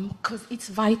 Because it's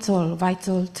vital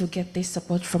to get this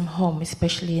support from home,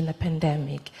 especially in a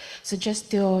pandemic. So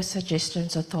just your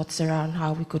suggestions or thoughts around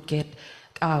how we could get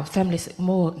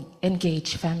more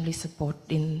engaged family support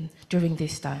during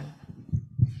this time.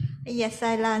 Yes,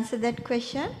 I'll answer that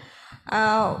question.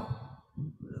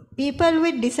 People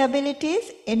with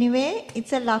disabilities, anyway,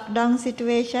 it's a lockdown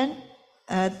situation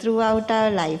throughout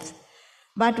our lives.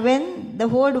 But when the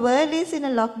whole world is in a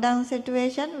lockdown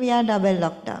situation, we are double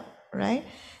lockdown, right?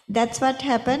 That's what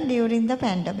happened during the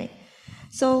pandemic.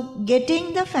 So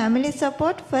getting the family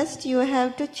support, first you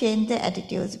have to change the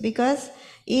attitudes, because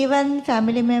even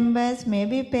family members,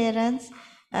 maybe parents,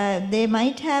 they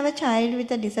might have a child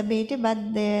with a disability, but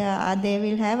they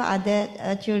will have other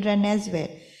children as well.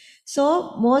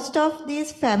 So most of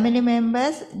these family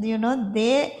members, they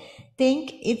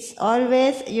think it's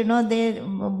always, they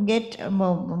get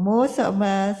more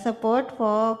support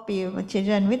for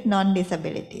children with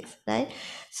non-disabilities, right?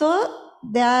 So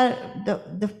they are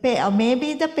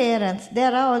maybe the parents.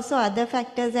 There are also other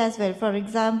factors as well. For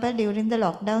example, during the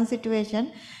lockdown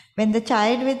situation, when the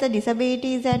child with a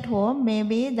disability is at home,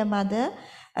 maybe the mother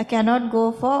cannot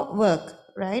go for work,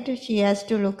 right? She has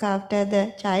to look after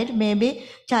the child, maybe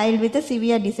child with a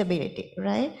severe disability,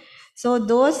 right? So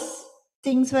those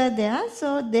things were there.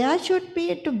 So there should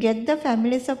be, to get the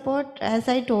family support, as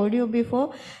I told you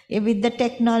before, with the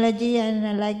technology,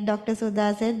 and like Dr.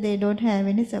 Sudha said, they don't have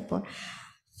any support.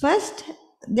 First,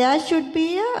 there should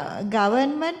be a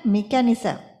government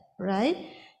mechanism, right,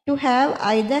 to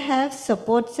either have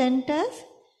support centers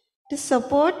to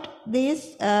support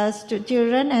these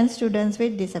children and students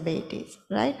with disabilities,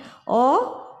 right,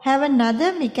 or have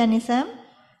another mechanism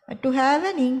to have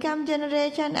an income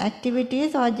generation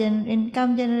activities or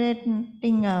income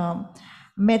generating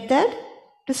method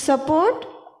to support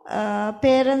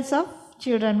parents of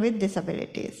children with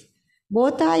disabilities.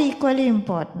 Both are equally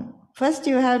important. First,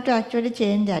 you have to actually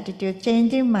change attitude.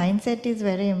 Changing mindset is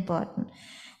very important.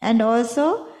 And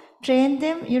also train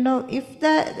them, if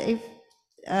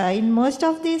in most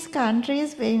of these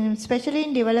countries, especially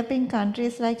in developing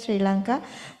countries like Sri Lanka,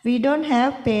 we don't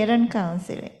have parent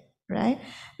counseling, right?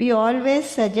 We always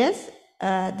suggest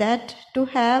that to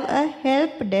have a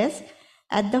help desk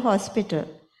at the hospital.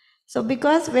 So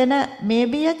because when a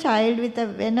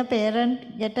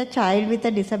parent get a child with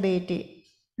a disability,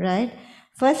 right?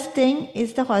 First thing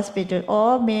is the hospital,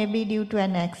 or maybe due to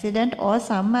an accident or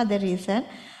some other reason,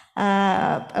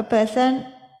 a person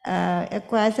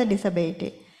acquires a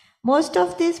disability. Most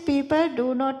of these people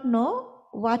do not know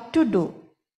what to do,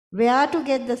 where to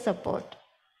get the support.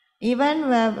 Even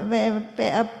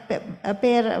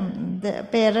the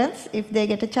parents, if they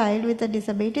get a child with a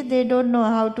disability, they don't know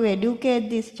how to educate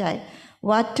this child,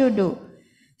 what to do.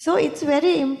 So it's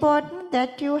very important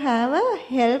that you have a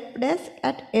help desk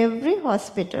at every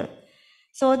hospital,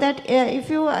 so that if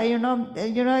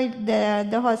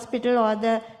the hospital or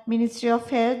the Ministry of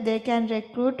Health, they can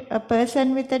recruit a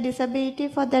person with a disability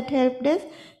for that help desk,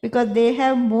 because they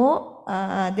are more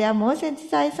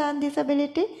sensitized on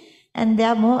disability and they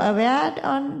are more aware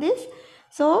on this.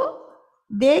 So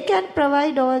they can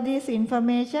provide all this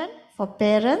information for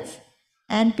parents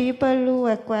and people who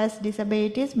acquire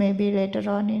disabilities maybe later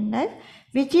on in life,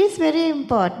 which is very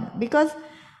important, because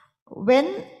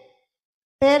when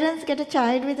parents get a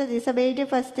child with a disability,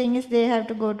 first thing is they have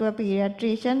to go to a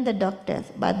pediatrician, the doctors.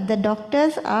 But the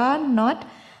doctors are not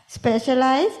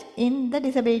specialized in the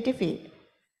disability field.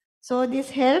 So this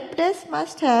help desk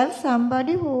must have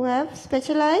somebody who have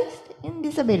specialized in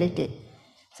disability.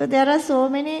 So there are so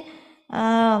many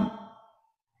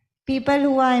people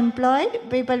who are employed,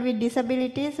 people with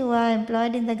disabilities who are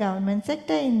employed in the government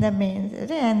sector, in the main,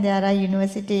 and there are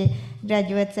university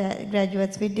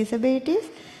graduates with disabilities.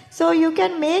 So you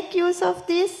can make use of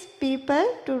these people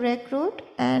to recruit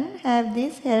and have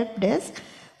this help desk,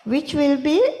 which will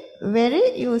be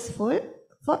very useful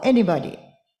for anybody.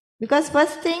 Because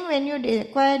first thing, when you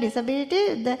acquire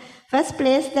disability, the first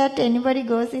place that anybody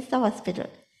goes is the hospital.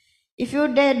 If you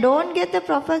don't get the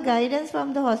proper guidance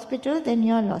from the hospital, then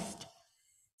you are lost.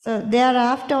 So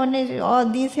thereafter, only all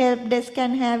these help desks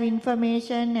can have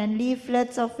information and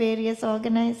leaflets of various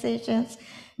organizations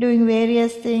doing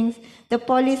various things, the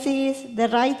policies, the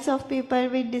rights of people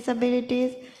with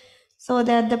disabilities, so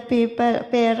that the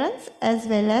parents as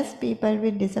well as people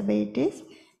with disabilities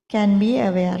can be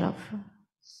aware of.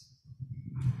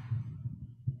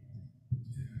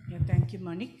 Yeah, thank you,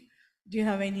 Manique. Do you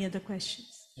have any other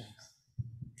questions?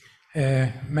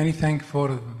 Many thanks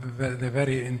for the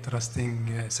very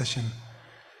interesting session.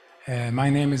 My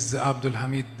name is Abdul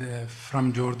Hamid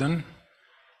from Jordan.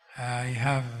 I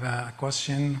have a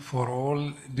question for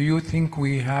all. Do you think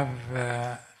we have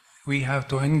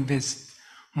to invest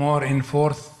more in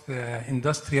fourth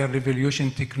industrial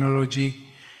revolution technology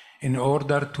in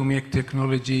order to make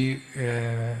technology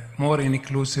more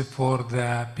inclusive for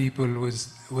the people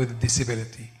with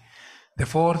disability? The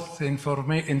fourth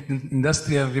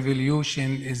industrial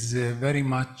revolution is very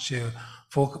much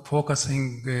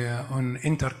focusing on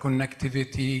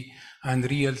interconnectivity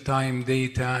and real-time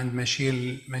data and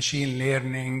machine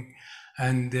learning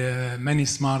and many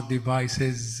smart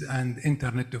devices and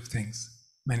Internet of Things.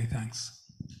 Many thanks.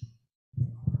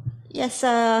 Yes,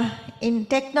 in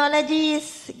technology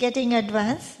is getting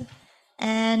advanced,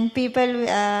 and people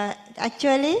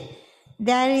actually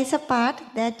there is a part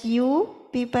that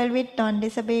people with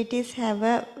non-disabilities have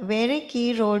a very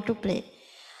key role to play.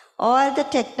 All the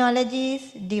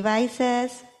technologies,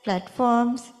 devices,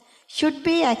 platforms should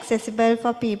be accessible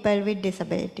for people with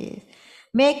disabilities.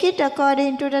 Make it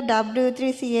according to the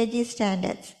W3CAG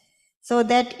standards so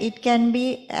that it can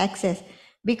be accessed.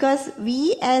 Because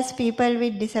we as people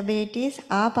with disabilities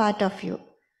are part of you.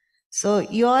 So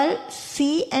you all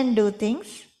see and do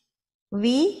things.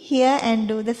 We hear and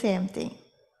do the same thing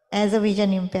as a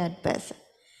vision impaired person.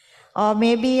 Or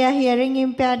maybe a hearing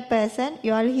impaired person,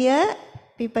 you all hear.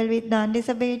 People with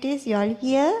non-disabilities, you all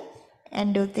hear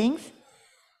and do things.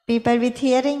 People with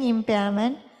hearing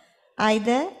impairment,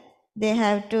 either they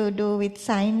have to do with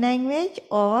sign language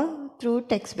or through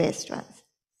text-based ones.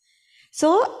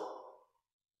 So,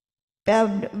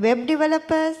 web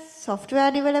developers, software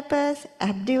developers,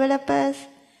 app developers,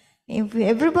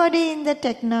 everybody in the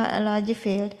technology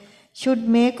field should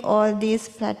make all these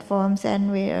platforms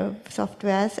and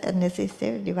softwares and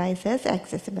assistive devices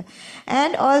accessible.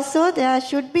 And also there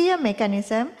should be a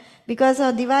mechanism, because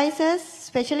our devices,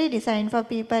 specially designed for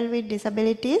people with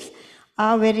disabilities,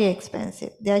 are very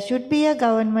expensive. There should be a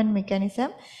government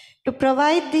mechanism to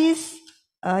provide these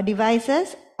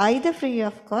devices either free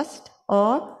of cost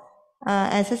or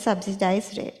as a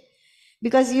subsidized rate.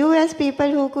 Because you as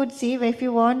people who could see, if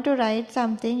you want to write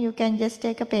something, you can just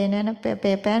take a pen and a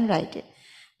paper and write it.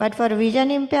 But for a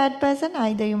vision impaired person,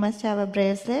 either you must have a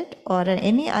bracelet or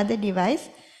any other device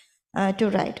to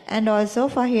write. And also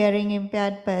for hearing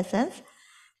impaired persons,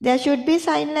 there should be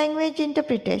sign language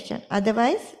interpretation.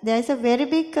 Otherwise, there is a very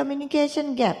big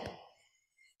communication gap.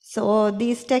 So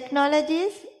these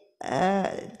technology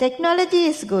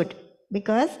is good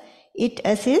because it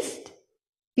assists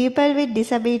people with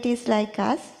disabilities like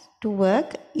us to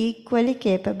work equally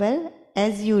capable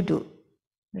as you do,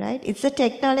 right? It's a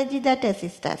technology that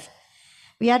assists us.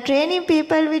 We are training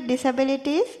people with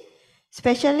disabilities,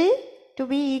 especially to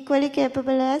be equally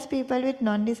capable as people with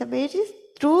non-disabilities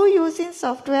through using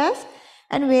softwares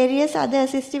and various other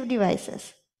assistive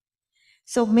devices.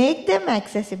 So make them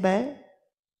accessible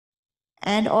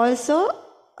and also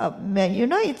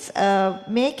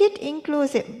make it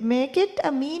inclusive, make it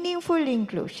a meaningful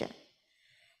inclusion,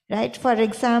 right? For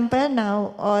example,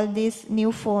 now all these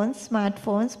new phones,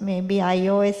 smartphones, maybe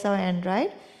iOS or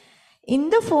Android,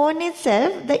 in the phone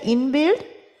itself, the inbuilt,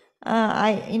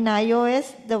 in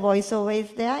iOS, the voiceover is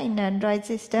there. In Android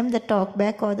system, the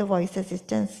talkback or the voice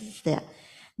assistance is there.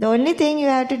 The only thing you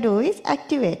have to do is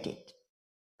activate it,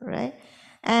 right?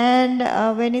 And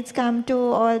when it's come to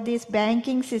all these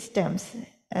banking systems,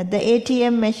 the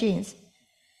ATM machines,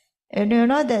 the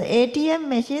ATM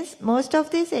machines, most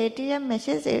of these ATM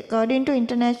machines, according to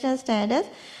international standards,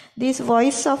 this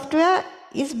voice software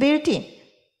is built in.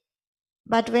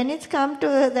 But when it's come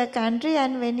to the country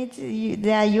and when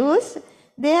they are used,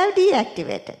 they have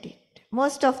deactivated it,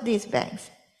 most of these banks.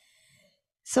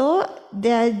 So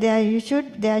there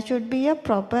should be a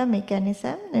proper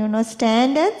mechanism,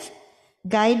 standards,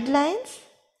 guidelines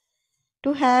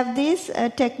to have this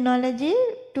technology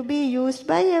to be used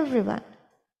by everyone.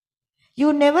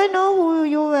 You never know who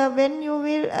you when you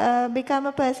will become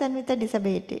a person with a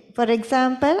disability. For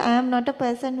example, I am not a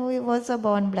person who was a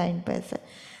born blind person.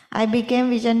 I became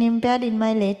vision impaired in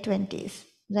my late 20s,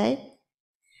 right?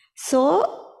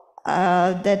 So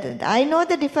I know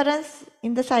the difference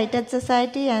in the sighted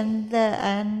society and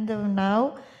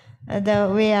now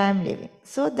the way I am living.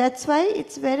 So that's why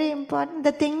it's very important.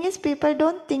 The thing is, people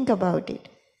don't think about it.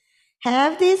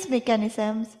 Have these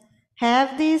mechanisms,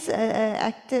 have these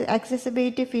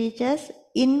accessibility features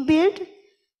inbuilt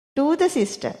to the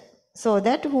system so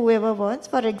that whoever wants,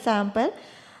 for example,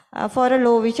 for a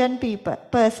low vision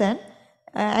person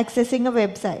accessing a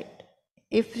website,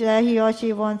 if he or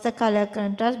she wants a color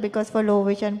contrast, because for low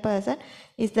vision person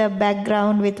is the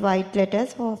background with white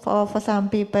letters, for some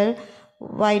people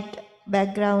white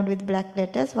background with black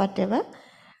letters, whatever.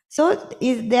 So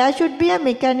there should be a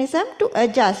mechanism to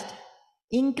adjust,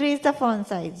 increase the font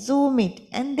size, zoom it,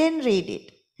 and then read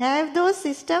it. Have those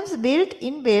systems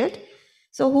inbuilt,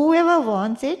 so whoever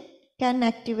wants it can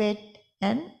activate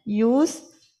and use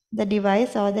the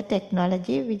device or the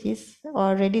technology which is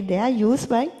already there, used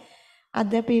by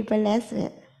other people as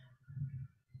well.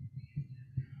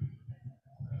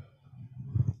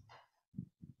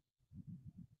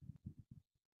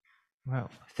 Well,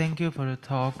 thank you for the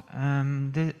talk.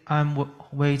 I'm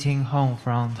waiting home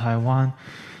from Taiwan,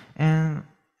 and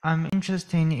I'm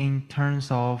interested in terms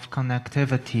of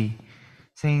connectivity.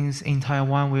 Since in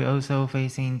Taiwan we're also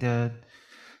facing the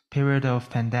period of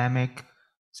pandemic,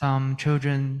 some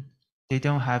children, they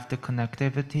don't have the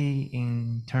connectivity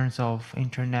in terms of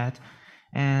internet,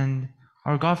 and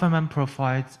our government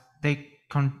provides, they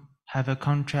have a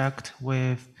contract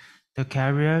with the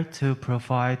carrier to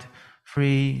provide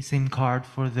free SIM card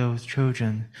for those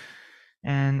children.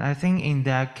 And I think in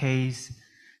that case,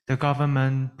 the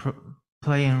government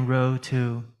play a role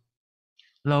to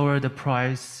lower the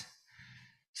price.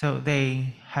 So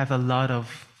they have a lot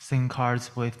of SIM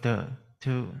cards with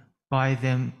to buy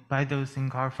those SIM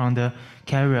cards from the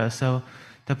carrier. So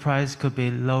the price could be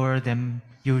lower than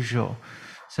usual.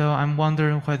 So I'm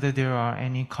wondering whether there are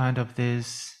any kind of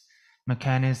this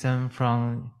mechanism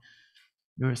from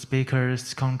your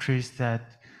speakers' countries that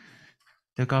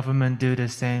the government do the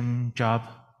same job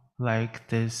like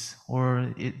this,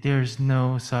 or there's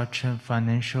no such a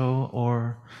financial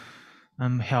or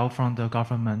help from the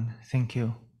government. Thank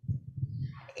you.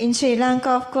 In Sri Lanka,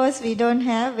 of course, we don't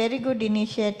have very good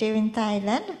initiative in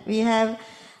Thailand. We have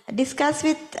discussed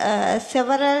with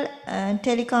several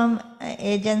telecom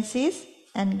agencies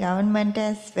and government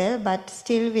as well, but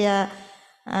still we are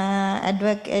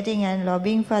advocating and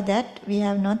lobbying for that. We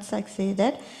have not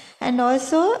succeeded. And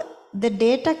also the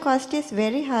data cost is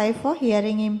very high for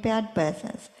hearing impaired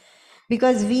persons,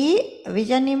 because we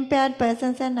vision impaired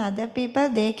persons and other people,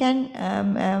 they can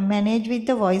manage with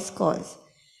the voice calls.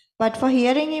 But for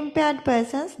hearing impaired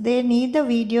persons, they need the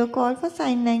video call for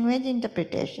sign language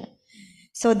interpretation.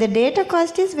 So the data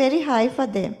cost is very high for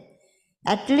them.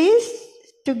 At least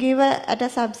to give at a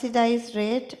subsidized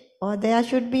rate, or there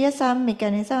should be some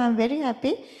mechanism. I'm very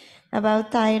happy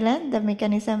about Thailand, the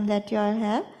mechanism that you all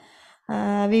have.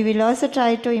 We will also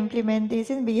try to implement this.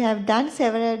 We have done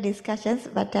several discussions,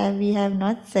 but we have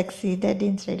not succeeded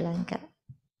in Sri Lanka.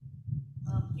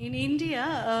 In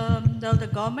India, the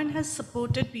government has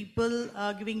supported people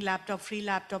giving free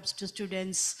laptops to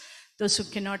students, those who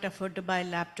cannot afford to buy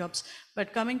laptops.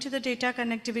 But coming to the data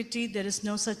connectivity, there is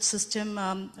no such system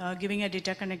giving a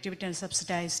data connectivity and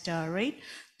subsidized rate.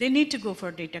 They need to go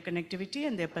for data connectivity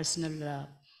and their personal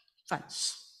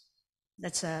funds.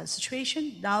 That's a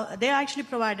situation. Now, they are actually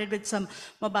provided with some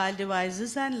mobile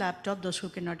devices and laptop, those who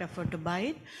cannot afford to buy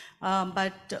it.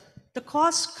 But the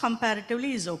cost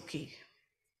comparatively is okay,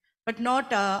 but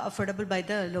not affordable by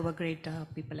the lower grade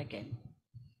people again.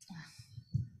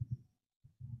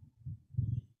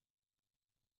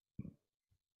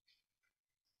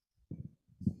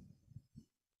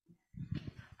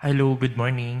 Hello, good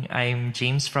morning. I'm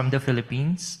James from the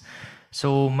Philippines.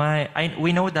 So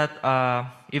we know that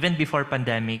even before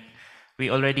pandemic, we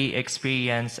already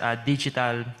experienced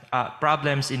digital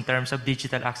problems in terms of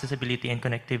digital accessibility and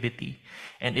connectivity,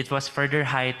 and it was further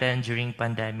heightened during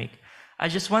pandemic. I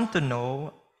just want to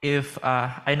know if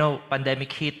I know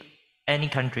pandemic hit any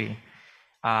country,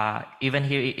 even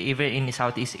in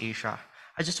Southeast Asia.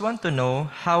 I just want to know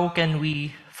how can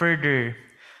we further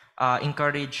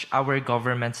encourage our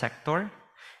government sector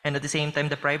and at the same time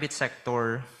the private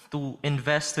sector to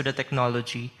invest to the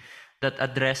technology that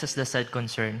addresses the said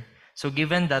concern. So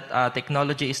given that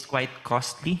technology is quite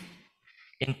costly,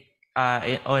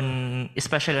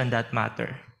 especially on that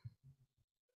matter.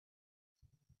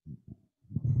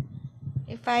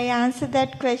 If I answer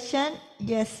that question,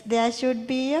 yes, there should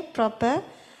be a proper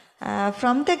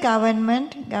from the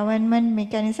government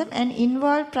mechanism and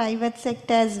involve private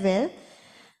sector as well.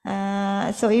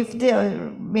 So if they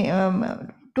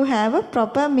to have a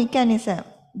proper mechanism,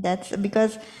 that's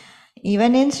because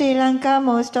even in Sri Lanka,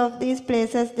 most of these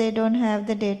places, they don't have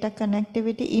the data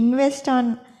connectivity. Invest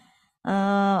on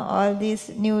all these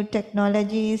new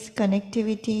technologies,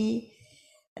 connectivity.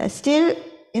 Still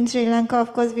in Sri Lanka,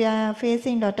 of course, we are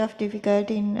facing a lot of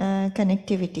difficulty in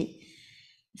connectivity.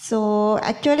 So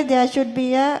actually there should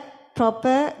be a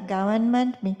proper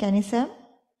government mechanism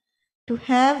to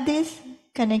have this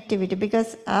connectivity,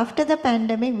 because after the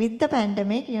pandemic, with the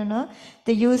pandemic,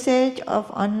 the usage of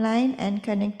online and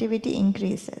connectivity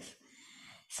increases.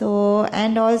 So,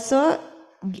 and also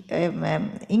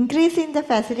increase in the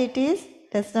facilities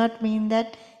does not mean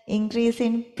that increase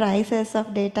in prices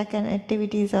of data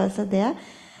connectivity is also there.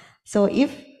 So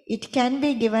if it can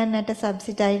be given at a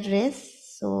subsidized rate,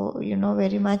 so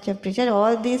very much appreciate.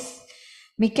 All these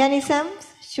mechanisms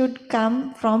should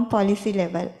come from policy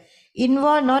level.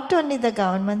 Involve not only the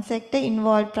government sector,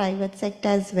 involve private sector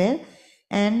as well,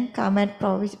 and come at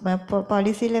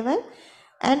policy level.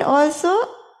 And also,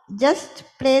 just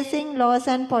placing laws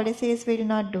and policies will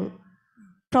not do.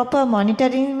 Proper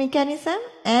monitoring mechanism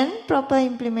and proper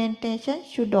implementation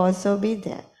should also be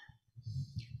there.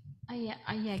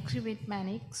 I agree with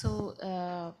Manique.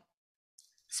 So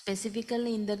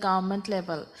specifically in the government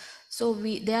level, so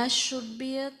there should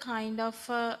be a kind of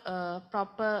a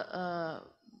proper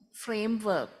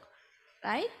framework,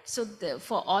 right? So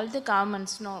for all the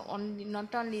governments,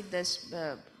 not only this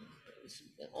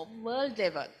world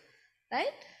level,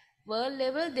 right? World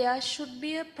level, there should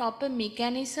be a proper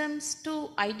mechanisms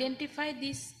to identify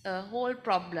this whole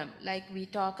problem. Like we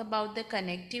talk about the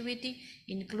connectivity,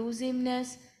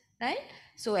 inclusiveness, right?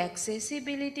 So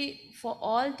accessibility, for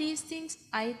all these things,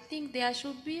 I think there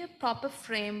should be a proper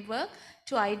framework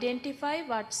to identify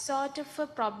what sort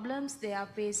of problems they are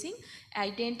facing,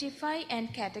 identify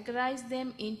and categorize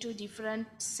them into different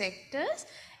sectors,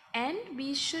 and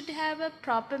we should have a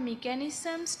proper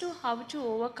mechanisms to how to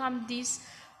overcome these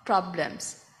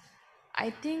problems. I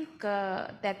think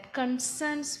that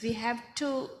concerns we have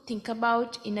to think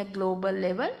about in a global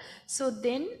level. So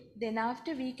then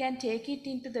after we can take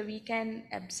it we can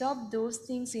absorb those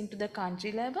things into the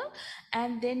country level,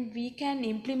 and then we can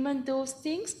implement those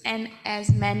things. And as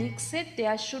Manique said,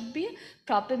 there should be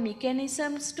proper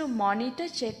mechanisms to monitor,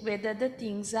 check whether the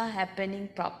things are happening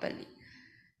properly.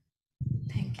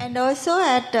 And also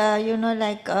at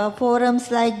forums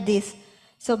like this.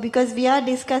 So because we are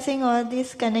discussing all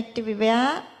this connectivity,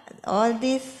 where all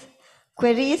these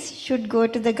queries should go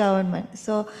to the government.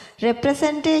 So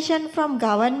representation from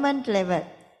government level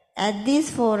at these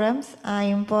forums are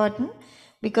important,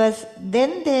 because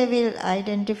then they will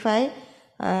identify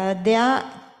their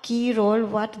key role,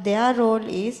 what their role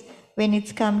is when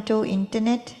it's come to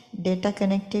internet, data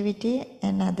connectivity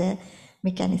and other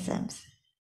mechanisms.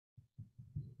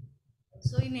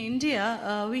 So in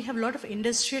India, we have a lot of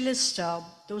industrialists,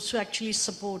 those who actually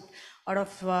support out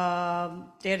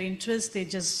of their interest, they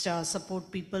just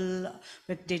support people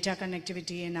with data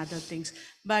connectivity and other things.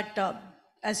 But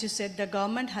as you said, the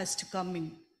government has to come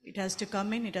in. It has to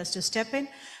come in, it has to step in,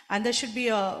 and there should be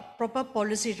a proper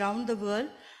policy around the world.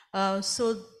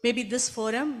 So maybe this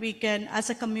forum, we can, as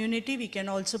a community, we can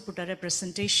also put a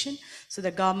representation, so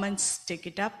the governments take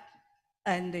it up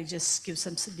and they just give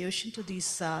some solution to these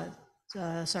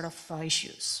sort of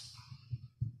issues.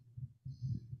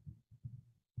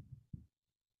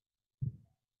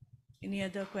 Any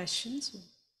other questions?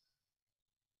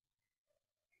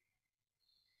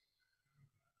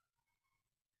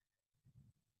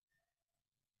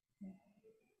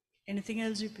 Anything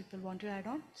else you people want to add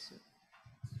on?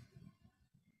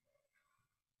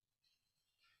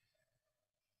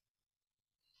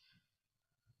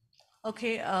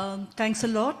 Okay, thanks a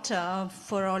lot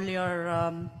for all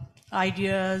your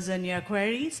ideas and your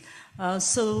queries.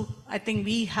 So I think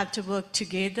we have to work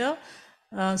together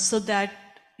so that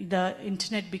the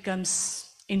internet becomes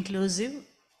inclusive,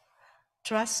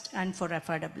 trust, and for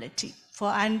affordability,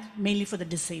 and mainly for the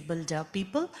disabled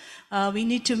people. We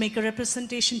need to make a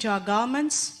representation to our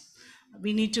governments.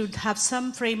 We need to have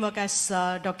some framework, as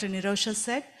Dr. Nirosha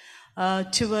said,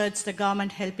 towards the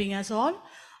government helping us all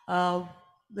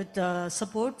with the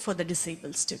support for the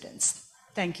disabled students.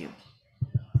 Thank you.